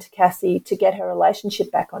support given to Cassie to get her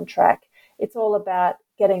relationship back on track. It's all about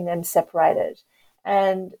getting them separated.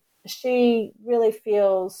 And she really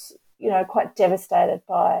feels, you know, quite devastated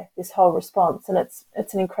by this whole response. And it's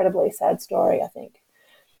an incredibly sad story, I think.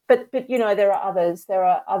 But you know, there are others. There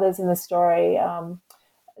are others in the story.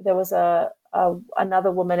 There was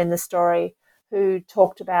another woman in the story who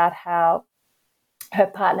talked about how her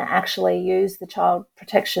partner actually used the child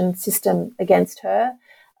protection system against her.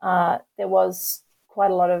 There was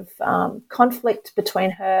quite a lot of conflict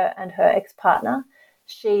between her and her ex-partner.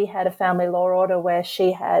 She had a family law order where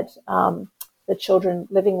she had the children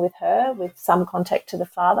living with her with some contact to the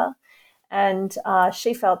father. And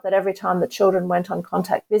she felt that every time the children went on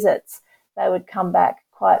contact visits, they would come back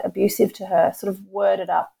quite abusive to her, sort of worded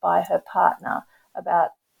up by her partner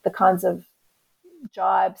about the kinds of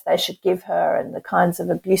jibes they should give her and the kinds of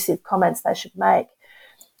abusive comments they should make.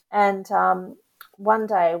 And one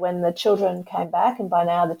day when the children came back, and by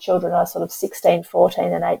now the children are sort of 16,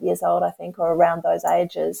 14 and 8 years old, I think, or around those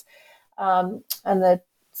ages, and the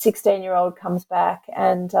 16-year-old comes back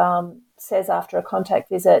and says after a contact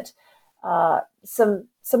visit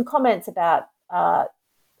some comments about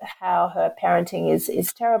how her parenting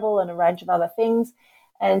is terrible and a range of other things,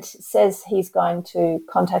 and says he's going to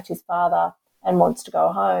contact his father and wants to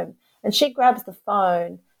go home. And she grabs the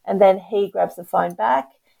phone, and then he grabs the phone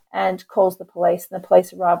back and calls the police, and the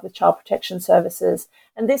police arrive with Child Protection Services.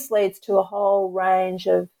 And this leads to a whole range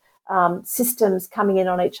of systems coming in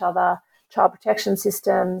on each other, child protection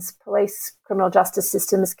systems, police, criminal justice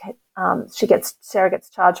systems. Sarah gets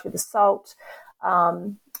charged with assault,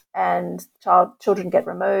 and children get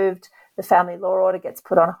removed. The family law order gets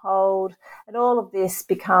put on hold, and all of this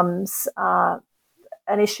becomes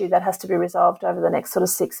an issue that has to be resolved over the next sort of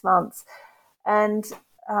 6 months. And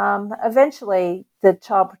eventually the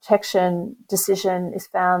child protection decision is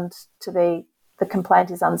found to be the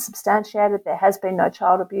complaint is unsubstantiated. There has been no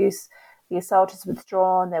child abuse. The assault is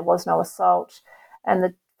withdrawn. There was no assault. And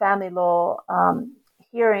the family law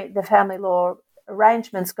the family law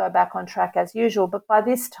arrangements go back on track as usual. But by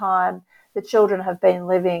this time, the children have been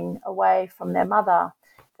living away from their mother,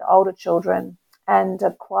 the older children, and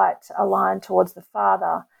are quite aligned towards the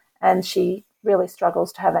father. And she really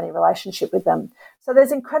struggles to have any relationship with them. So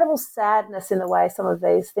there's incredible sadness in the way some of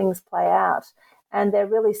these things play out. And they're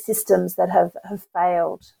really systems that have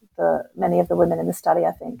failed many of the women in the study,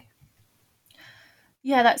 I think.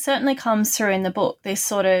 Yeah, that certainly comes through in the book. This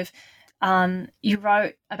sort of, you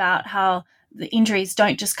wrote about how the injuries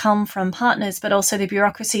don't just come from partners, but also the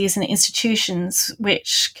bureaucracies and institutions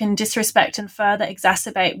which can disrespect and further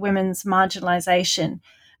exacerbate women's marginalisation.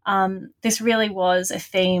 This really was a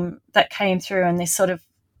theme that came through, and this sort of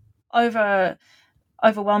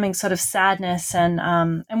overwhelming sort of sadness,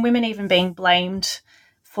 and women even being blamed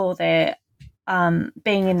for their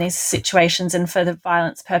being in these situations and for the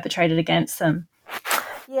violence perpetrated against them.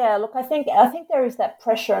 Yeah, look, I think there is that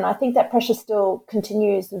pressure, and I think that pressure still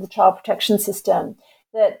continues with the child protection system,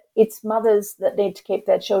 that it's mothers that need to keep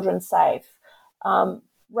their children safe,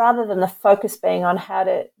 rather than the focus being on how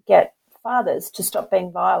to get fathers to stop being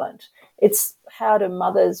violent. It's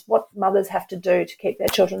what mothers have to do to keep their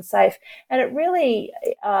children safe. And it really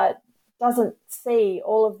doesn't see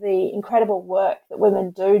all of the incredible work that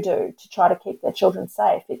women do to try to keep their children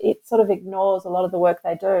safe. It sort of ignores a lot of the work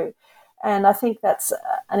they do. And I think that's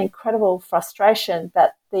an incredible frustration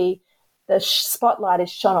that the spotlight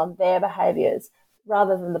is shone on their behaviours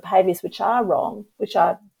rather than the behaviours which are wrong, which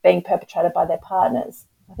are being perpetrated by their partners.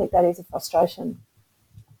 I think that is a frustration.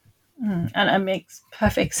 And it makes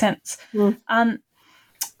perfect sense.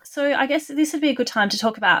 So I guess this would be a good time to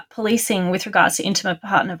talk about policing with regards to intimate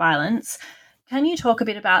partner violence. Can you talk a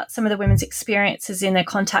bit about some of the women's experiences in their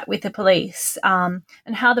contact with the police and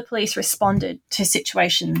how the police responded to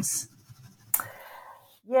situations?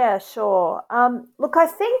 Yeah, sure. Look, I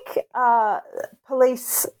think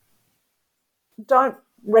police don't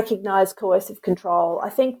recognise coercive control. I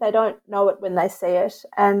think they don't know it when they see it.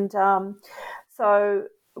 And so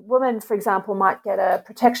women, for example, might get a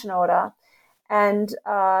protection order and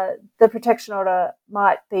the protection order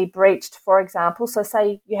might be breached, for example. So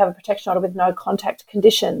say you have a protection order with no contact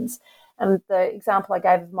conditions. And the example I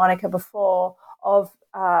gave of Monica before of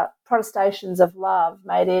protestations of love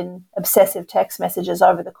made in obsessive text messages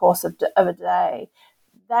over the course of a day,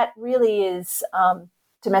 that really is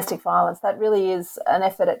domestic violence. That really is an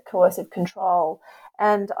effort at coercive control.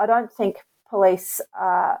 And I don't think police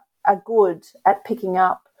are good at picking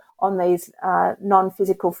up on these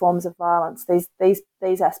non-physical forms of violence,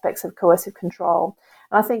 these aspects of coercive control.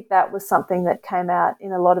 And I think that was something that came out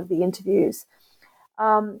in a lot of the interviews.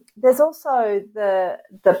 There's also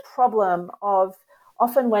the problem of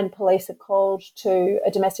often when police are called to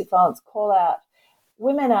a domestic violence call-out,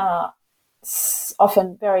 women are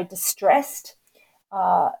often very distressed,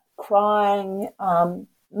 crying,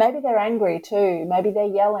 maybe they're angry too, maybe they're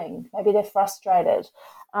yelling, maybe they're frustrated.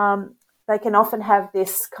 They can often have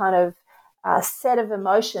this kind of set of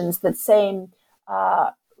emotions that seem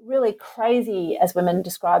really crazy, as women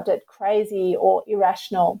described it, crazy or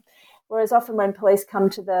irrational. Whereas often when police come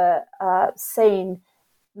to the scene,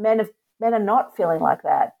 men are not feeling like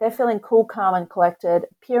that. They're feeling cool, calm and collected,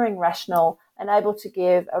 appearing rational and able to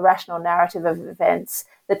give a rational narrative of events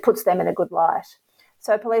that puts them in a good light.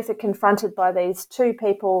 So police are confronted by these two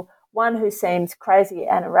people, one who seems crazy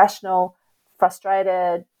and irrational,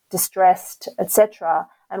 frustrated, distressed, etc.,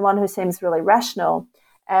 and one who seems really rational.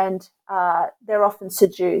 And they're often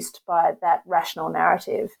seduced by that rational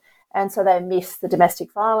narrative. And so they miss the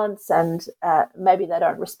domestic violence and maybe they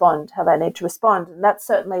don't respond how they need to respond. And that's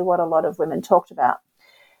certainly what a lot of women talked about.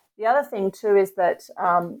 The other thing too is that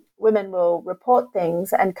women will report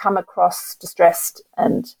things and come across distressed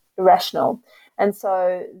and irrational. And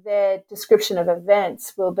so their description of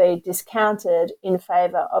events will be discounted in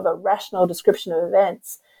favour of a rational description of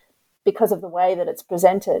events because of the way that it's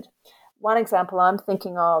presented. One example I'm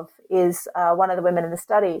thinking of is one of the women in the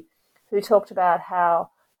study who talked about how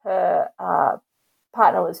her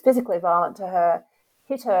partner was physically violent to her,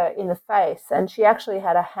 hit her in the face, and she actually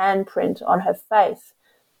had a handprint on her face.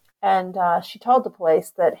 And she told the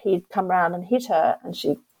police that he'd come round and hit her, and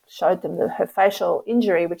she showed them her facial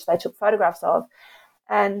injury, which they took photographs of.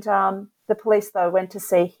 And the police, though, went to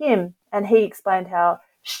see him, and he explained how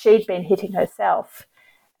she'd been hitting herself.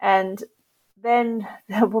 And then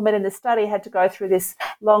the woman in the study had to go through this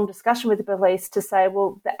long discussion with the police to say,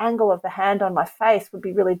 well, the angle of the hand on my face would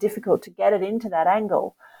be really difficult to get it into that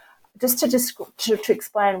angle, just to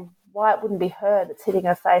explain why it wouldn't be her that's hitting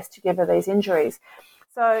her face to give her these injuries.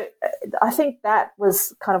 So I think that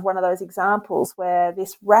was kind of one of those examples where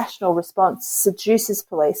this rational response seduces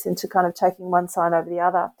police into kind of taking one side over the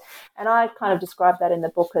other. And I kind of describe that in the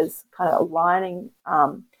book as kind of aligning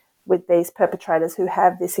with these perpetrators who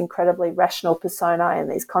have this incredibly rational persona in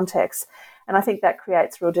these contexts. And I think that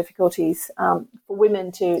creates real difficulties for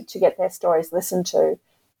women to get their stories listened to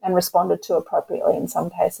and responded to appropriately in some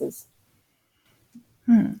cases.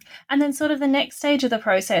 And then sort of the next stage of the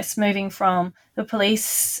process, moving from the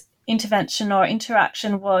police intervention or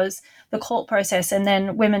interaction, was the court process and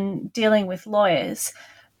then women dealing with lawyers.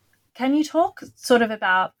 Can you talk sort of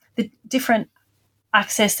about the different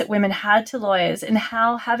access that women had to lawyers and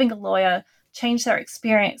how having a lawyer changed their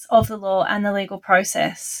experience of the law and the legal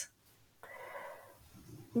process?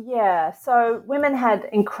 Yeah, so women had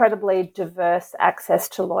incredibly diverse access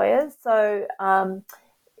to lawyers. So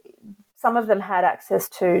some of them had access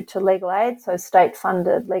to legal aid, so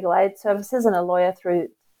state-funded legal aid services and a lawyer through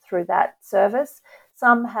that service.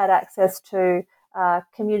 Some had access to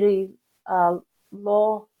community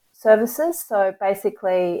law services, so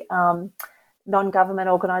basically non-government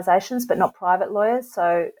organisations but not private lawyers,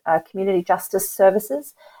 so community justice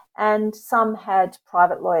services. And some had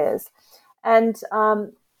private lawyers. And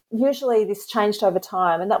usually this changed over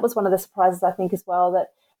time, and that was one of the surprises, I think, as well, that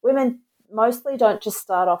women mostly don't just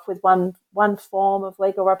start off with one form of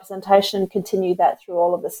legal representation and continue that through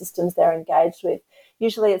all of the systems they're engaged with.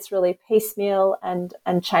 Usually it's really piecemeal and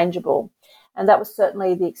changeable. And that was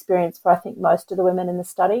certainly the experience for, I think, most of the women in the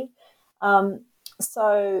study.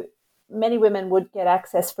 So many women would get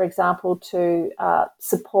access, for example, to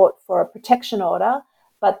support for a protection order,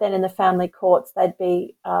 but then in the family courts they'd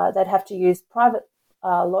have to use private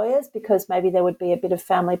lawyers because maybe there would be a bit of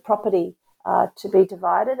family property to be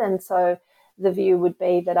divided, and so the view would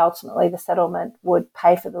be that ultimately the settlement would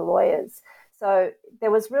pay for the lawyers. So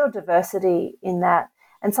there was real diversity in that,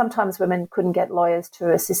 and sometimes women couldn't get lawyers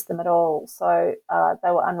to assist them at all, so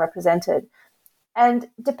they were unrepresented. And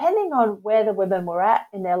depending on where the women were at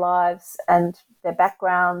in their lives and their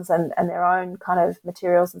backgrounds and their own kind of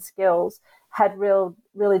materials and skills, had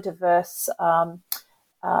really diverse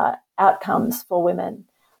outcomes for women.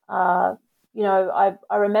 I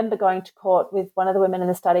remember going to court with one of the women in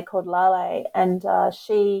the study called Lale, and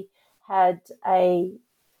she had a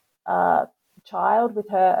child with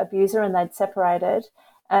her abuser, and they'd separated,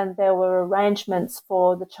 and there were arrangements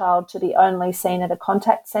for the child to be only seen at a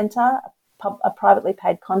contact centre, a privately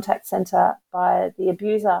paid contact centre by the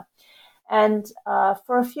abuser. And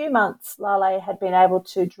for a few months, Lale had been able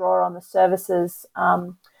to draw on the services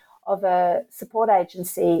of a support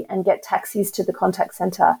agency and get taxis to the contact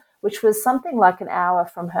centre, which was something like an hour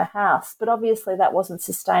from her house. But obviously that wasn't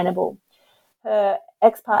sustainable. Her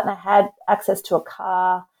ex-partner had access to a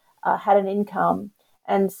car, had an income,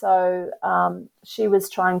 and so she was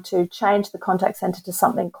trying to change the contact centre to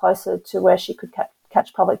something closer to where she could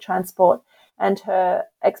catch public transport, and her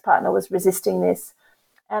ex-partner was resisting this.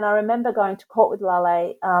 And I remember going to court with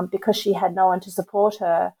Lale because she had no one to support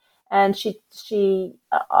her, and she'd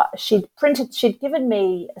given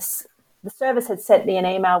me, the service had sent me an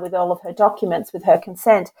email with all of her documents with her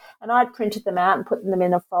consent, and I'd printed them out and put them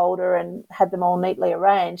in a folder and had them all neatly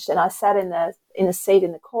arranged. And I sat in a seat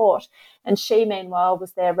in the court, and she meanwhile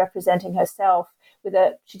was there representing herself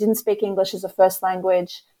she didn't speak English as a first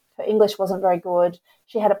language. Her English wasn't very good.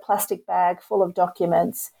 She had a plastic bag full of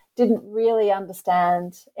documents, didn't really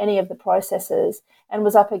understand any of the processes, and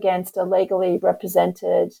was up against a legally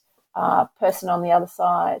represented person on the other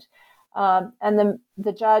side. And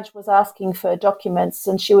the judge was asking for documents,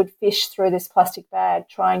 and she would fish through this plastic bag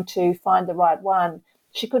trying to find the right one.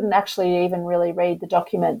 She couldn't actually even really read the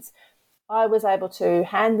documents. I was able to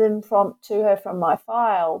hand them to her from my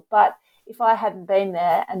file, but if I hadn't been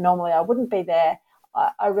there, and normally I wouldn't be there,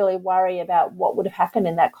 I really worry about what would have happened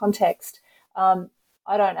in that context.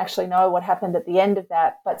 I don't actually know what happened at the end of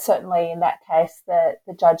that, but certainly in that case, the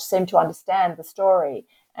judge seemed to understand the story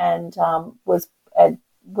and we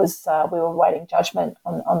were awaiting judgment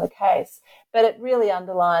on the case. But it really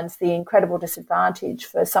underlines the incredible disadvantage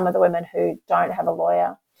for some of the women who don't have a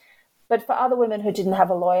lawyer. But for other women who didn't have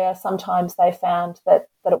a lawyer, sometimes they found that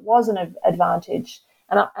it was an advantage.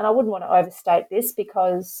 And I wouldn't want to overstate this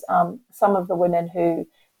because some of the women who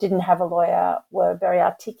didn't have a lawyer were very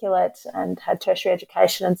articulate and had tertiary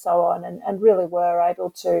education and so on, and really were able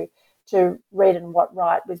to read and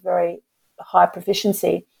write with very high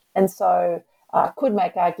proficiency, and so could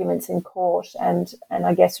make arguments in court and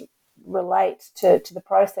I guess relate to the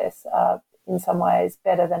process in some ways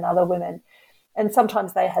better than other women. And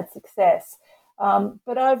sometimes they had success.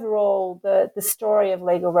 But overall, the story of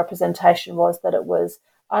legal representation was that it was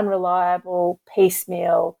unreliable,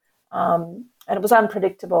 piecemeal, and it was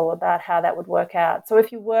unpredictable about how that would work out. So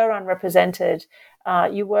if you were unrepresented,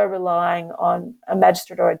 you were relying on a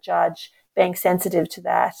magistrate or a judge being sensitive to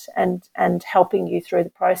that and helping you through the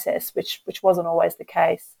process, which wasn't always the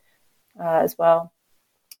case as well.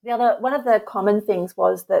 One of the common things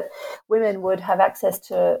was that women would have access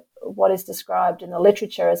to what is described in the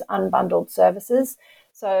literature as unbundled services.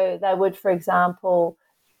 So they would, for example,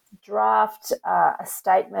 draft a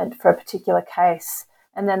statement for a particular case,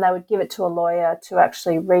 and then they would give it to a lawyer to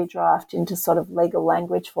actually redraft into sort of legal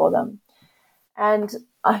language for them. And,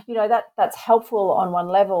 that's helpful on one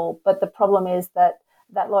level, but the problem is that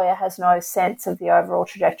lawyer has no sense of the overall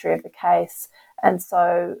trajectory of the case. And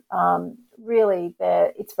so really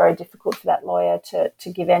it's very difficult for that lawyer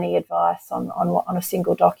to give any advice on a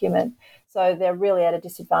single document. So they're really at a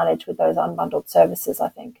disadvantage with those unbundled services, I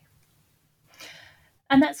think.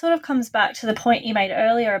 And that sort of comes back to the point you made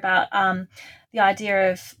earlier about the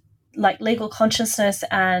idea of like legal consciousness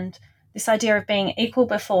and this idea of being equal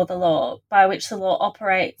before the law, by which the law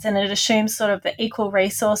operates, and it assumes sort of the equal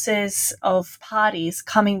resources of parties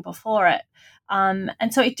coming before it. And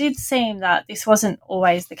so it did seem that this wasn't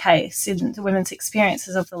always the case in the women's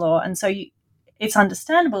experiences of the law. And so it's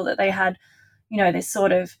understandable that they had, this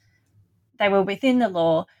sort of, they were within the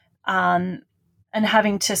law, and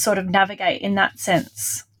having to sort of navigate in that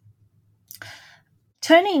sense.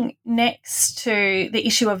 Turning next to the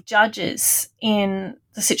issue of judges in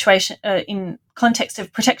the situation, in context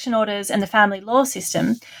of protection orders and the family law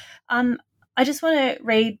system, I just want to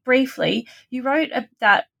read briefly. You wrote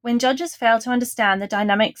that when judges fail to understand the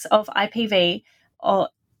dynamics of IPV, or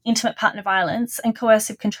intimate partner violence, and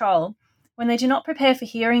coercive control, when they do not prepare for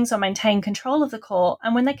hearings or maintain control of the court,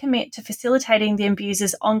 and when they commit to facilitating the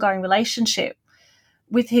abuser's ongoing relationship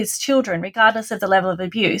with his children, regardless of the level of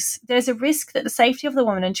abuse, there's a risk that the safety of the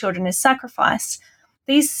woman and children is sacrificed.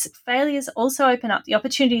 These failures also open up the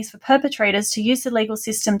opportunities for perpetrators to use the legal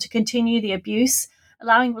system to continue the abuse,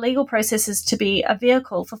 allowing legal processes to be a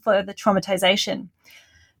vehicle for further traumatization.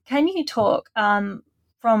 Can you talk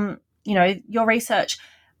from your research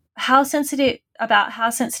how sensitive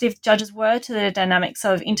judges were to the dynamics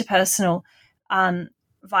of interpersonal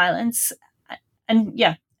violence,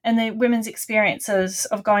 and the women's experiences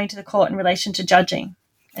of going to the court in relation to judging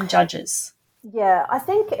and judges? Yeah, I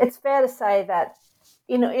think it's fair to say that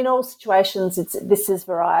in all situations, this is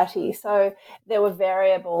variety. So there were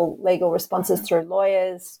variable legal responses through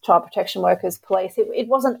lawyers, child protection workers, police. It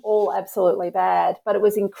wasn't all absolutely bad, but it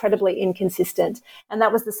was incredibly inconsistent. And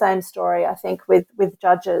that was the same story, I think, with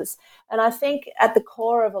judges. And I think at the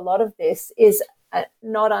core of a lot of this is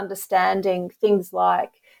not understanding things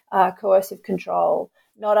like coercive control,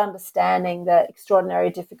 not understanding the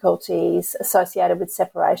extraordinary difficulties associated with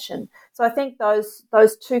separation. So I think those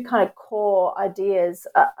two kind of core ideas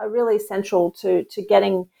are really central to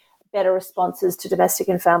getting better responses to domestic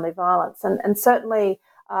and family violence. And certainly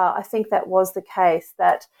I think that was the case,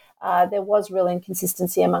 that there was real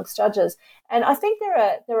inconsistency amongst judges. And I think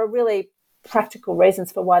there are really practical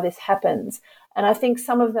reasons for why this happens. And I think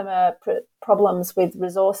some of them are problems with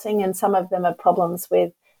resourcing, and some of them are problems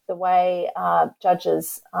with the way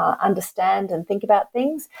judges understand and think about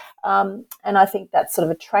things. And I think that's sort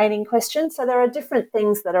of a training question. So there are different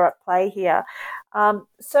things that are at play here.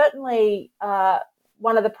 Certainly,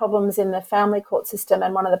 one of the problems in the family court system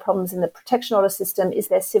and one of the problems in the protection order system is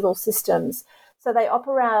their civil systems. So they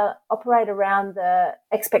operate around the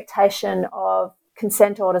expectation of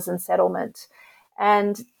consent orders and settlement.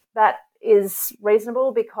 And that is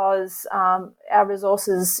reasonable because our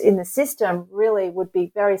resources in the system really would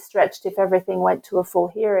be very stretched if everything went to a full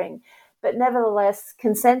hearing. But nevertheless,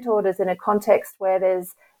 consent orders in a context where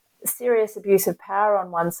there's serious abuse of power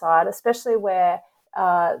on one side, especially where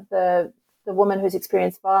the woman who's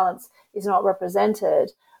experienced violence is not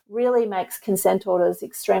represented, really makes consent orders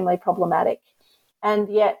extremely problematic. And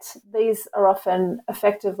yet these are often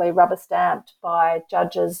effectively rubber stamped by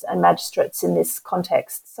judges and magistrates in this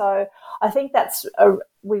context. So I think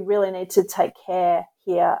we really need to take care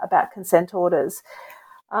here about consent orders.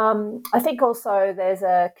 I think also there's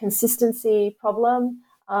a consistency problem.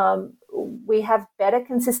 We have better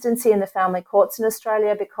consistency in the family courts in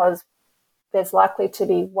Australia because there's likely to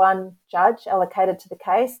be one judge allocated to the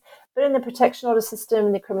case. But in the protection order system,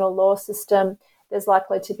 in the criminal law system, there's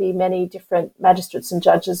likely to be many different magistrates and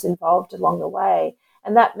judges involved along the way.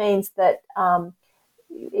 And that means that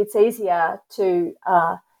it's easier to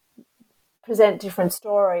present different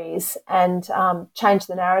stories and change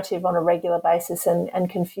the narrative on a regular basis and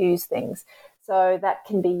confuse things. So that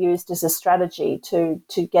can be used as a strategy to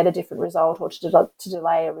get a different result or to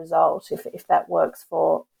delay a result if that works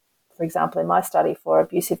for example, in my study, for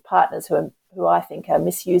abusive partners who I think are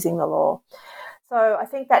misusing the law. So I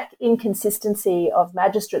think that inconsistency of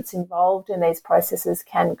magistrates involved in these processes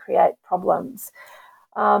can create problems.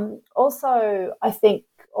 Also, I think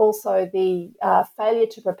the failure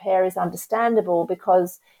to prepare is understandable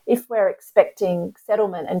because if we're expecting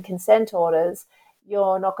settlement and consent orders,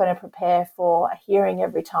 you're not going to prepare for a hearing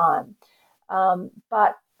every time.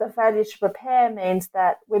 But the failure to prepare means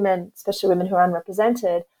that women, especially women who are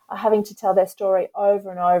unrepresented, are having to tell their story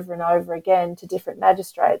over and over and over again to different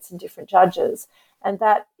magistrates and different judges. And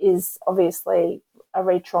that is obviously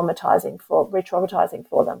re-traumatizing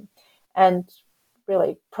for them and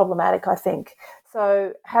really problematic, I think.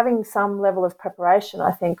 So having some level of preparation,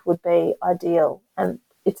 I think, would be ideal, and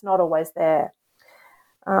it's not always there.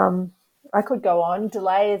 I could go on.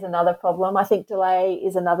 Delay is another problem. I think delay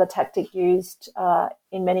is another tactic used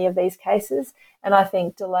in many of these cases, and I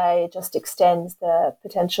think delay just extends the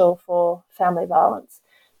potential for family violence.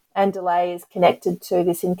 And delay is connected to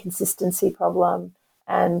this inconsistency problem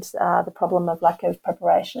and the problem of lack of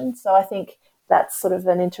preparation. So I think that's sort of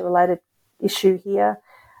an interrelated issue here.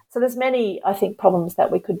 So there's many, I think, problems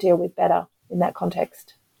that we could deal with better in that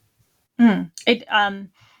context. It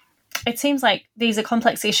seems like these are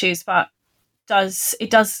complex issues, but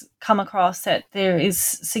does come across that there is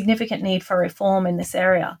significant need for reform in this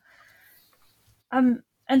area. And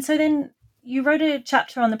so then you wrote a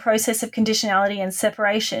chapter on the process of conditionality and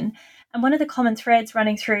separation, and one of the common threads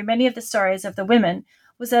running through many of the stories of the women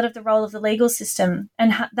was that of the role of the legal system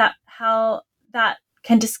and how that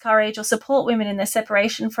can discourage or support women in their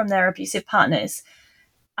separation from their abusive partners,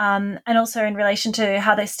 and also in relation to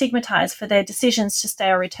how they're stigmatized for their decisions to stay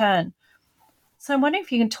or return. So I'm wondering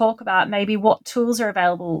if you can talk about maybe what tools are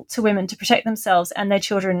available to women to protect themselves and their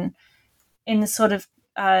children in the sort of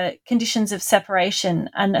conditions of separation,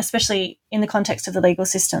 and especially in the context of the legal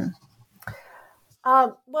system.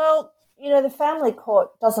 Well, the family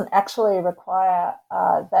court doesn't actually require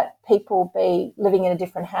that people be living in a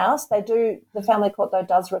different house. The family court, though,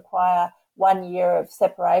 does require 1 year of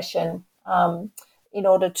separation in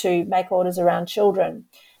order to make orders around children.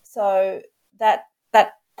 So that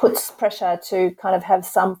puts pressure to kind of have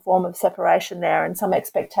some form of separation there and some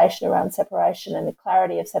expectation around separation and the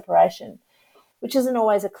clarity of separation, which isn't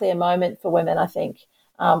always a clear moment for women, I think.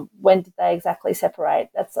 When did they exactly separate?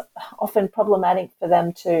 That's often problematic for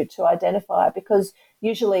them to identify, because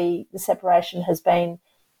usually the separation has been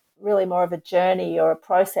really more of a journey or a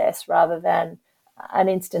process rather than an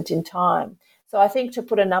instant in time. So I think to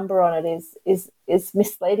put a number on it is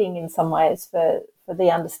misleading in some ways for the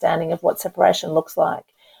understanding of what separation looks like.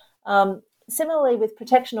 Similarly, with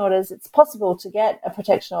protection orders, it's possible to get a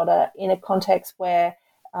protection order in a context where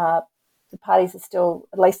the parties are still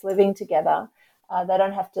at least living together. They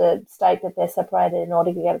don't have to state that they're separated in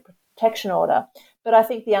order to get a protection order. But I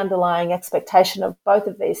think the underlying expectation of both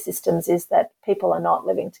of these systems is that people are not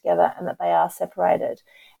living together and that they are separated.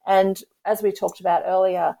 And as we talked about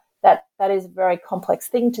earlier, that is a very complex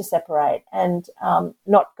thing to separate, and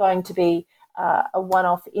not going to be a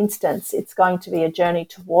one-off instance. It's going to be a journey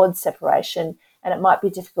towards separation, and it might be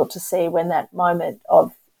difficult to see when that moment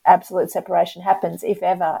of absolute separation happens, if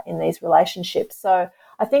ever, in these relationships. So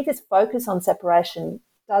I think this focus on separation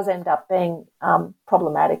does end up being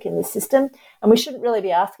problematic in this system, and we shouldn't really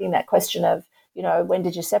be asking that question of, when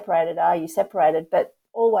did you separate it? Are you separated? But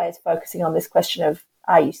always focusing on this question of,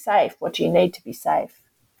 are you safe? What do you need to be safe?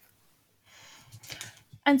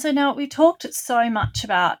 And so now we talked so much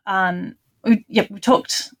about we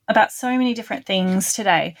talked about so many different things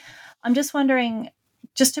today. I'm just wondering,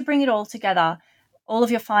 just to bring it all together, all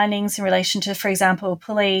of your findings in relation to, for example,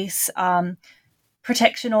 police,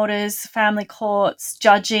 protection orders, family courts,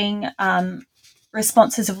 judging,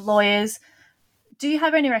 responses of lawyers. Do you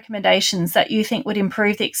have any recommendations that you think would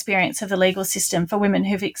improve the experience of the legal system for women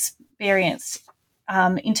who've experienced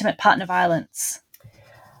intimate partner violence?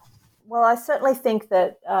 Well, I certainly think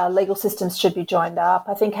that legal systems should be joined up.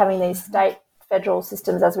 I think having these state federal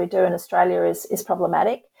systems as we do in Australia is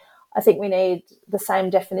problematic. I think we need the same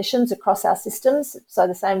definitions across our systems, so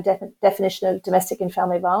the same definition of domestic and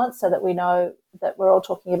family violence, so that we know that we're all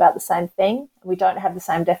talking about the same thing. We don't have the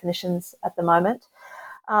same definitions at the moment.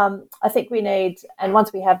 I think we need, and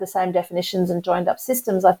once we have the same definitions and joined up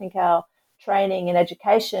systems, I think our training and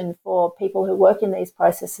education for people who work in these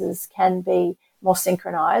processes can be more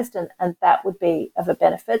synchronised, and that would be of a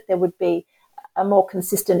benefit. There would be a more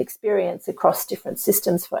consistent experience across different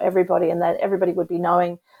systems for everybody, and that everybody would be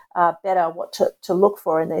knowing better what to look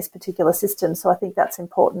for in these particular systems. So I think that's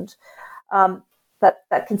important.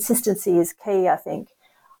 That consistency is key, I think.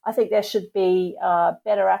 I think there should be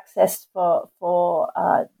better access for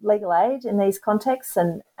legal aid in these contexts,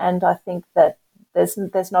 and I think that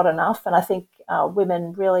there's not enough, and I think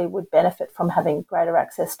women really would benefit from having greater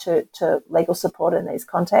access to legal support in these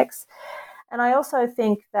contexts. And I also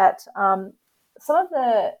think that some of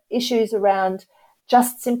the issues around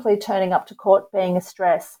just simply turning up to court being a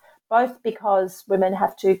stress, both because women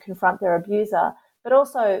have to confront their abuser, but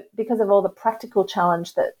also because of all the practical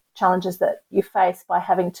challenges that you face by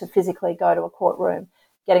having to physically go to a courtroom,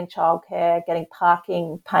 getting childcare, getting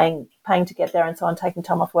parking, paying to get there and so on, taking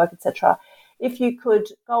time off work, etc. If you could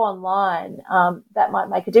go online, that might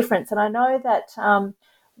make a difference. And I know that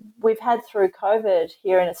we've had through COVID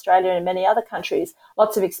here in Australia and in many other countries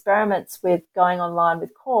lots of experiments with going online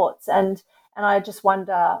with courts, and I just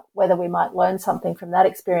wonder whether we might learn something from that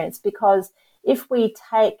experience, because if we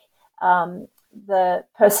take the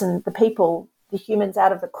humans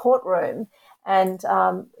out of the courtroom and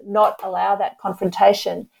not allow that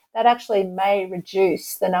confrontation, that actually may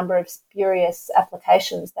reduce the number of spurious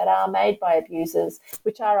applications that are made by abusers,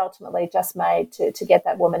 which are ultimately just made to get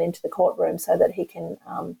that woman into the courtroom so that he can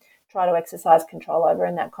try to exercise control over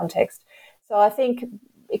in that context. So I think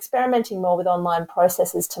experimenting more with online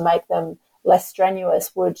processes to make them less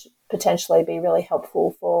strenuous would potentially be really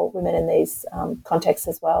helpful for women in these contexts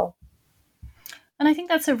as well. And I think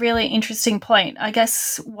that's a really interesting point. I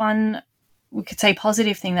guess one, we could say,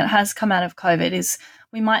 positive thing that has come out of COVID is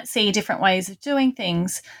we might see different ways of doing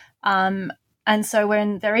things. And so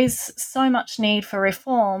when there is so much need for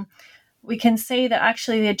reform, we can see that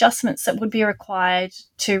actually the adjustments that would be required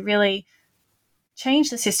to really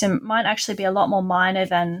change the system might actually be a lot more minor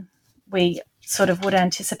than we sort of would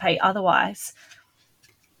anticipate otherwise.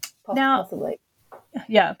 Possibly.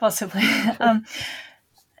 Yeah, possibly.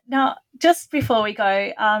 Now, just before we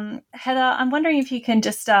go, Heather, I'm wondering if you can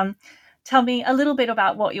just tell me a little bit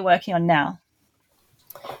about what you're working on now.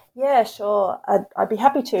 Yeah, sure. I'd be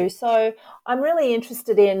happy to. So I'm really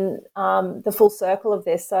interested in the full circle of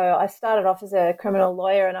this. So I started off as a criminal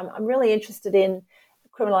lawyer, and I'm really interested in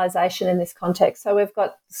criminalisation in this context. So we've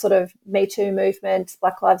got sort of Me Too movement,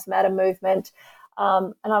 Black Lives Matter movement,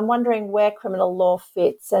 and I'm wondering where criminal law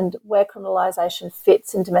fits and where criminalisation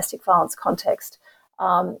fits in domestic violence context.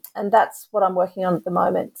 And that's what I'm working on at the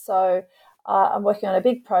moment. So I'm working on a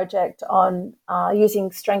big project on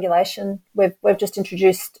using strangulation. We've just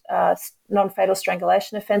introduced non-fatal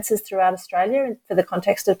strangulation offences throughout Australia for the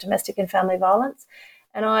context of domestic and family violence.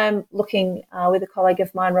 And I'm looking with a colleague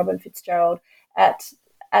of mine, Robin Fitzgerald, at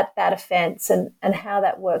that offence and how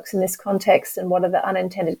that works in this context and what are the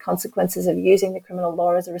unintended consequences of using the criminal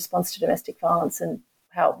law as a response to domestic violence and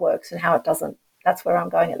how it works and how it doesn't. That's where I'm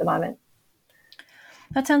going at the moment.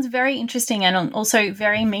 That sounds very interesting and also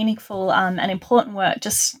very meaningful and important work,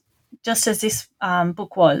 just as this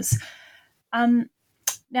book was.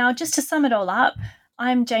 Now, just to sum it all up,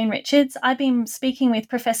 I'm Jane Richards. I've been speaking with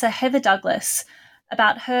Professor Heather Douglas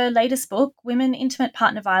about her latest book, Women, Intimate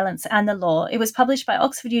Partner Violence and the Law. It was published by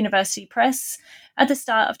Oxford University Press at the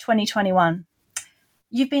start of 2021.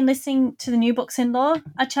 You've been listening to the New Books in Law,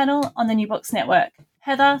 a channel on the New Books Network.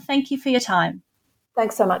 Heather, thank you for your time.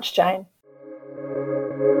 Thanks so much, Jane.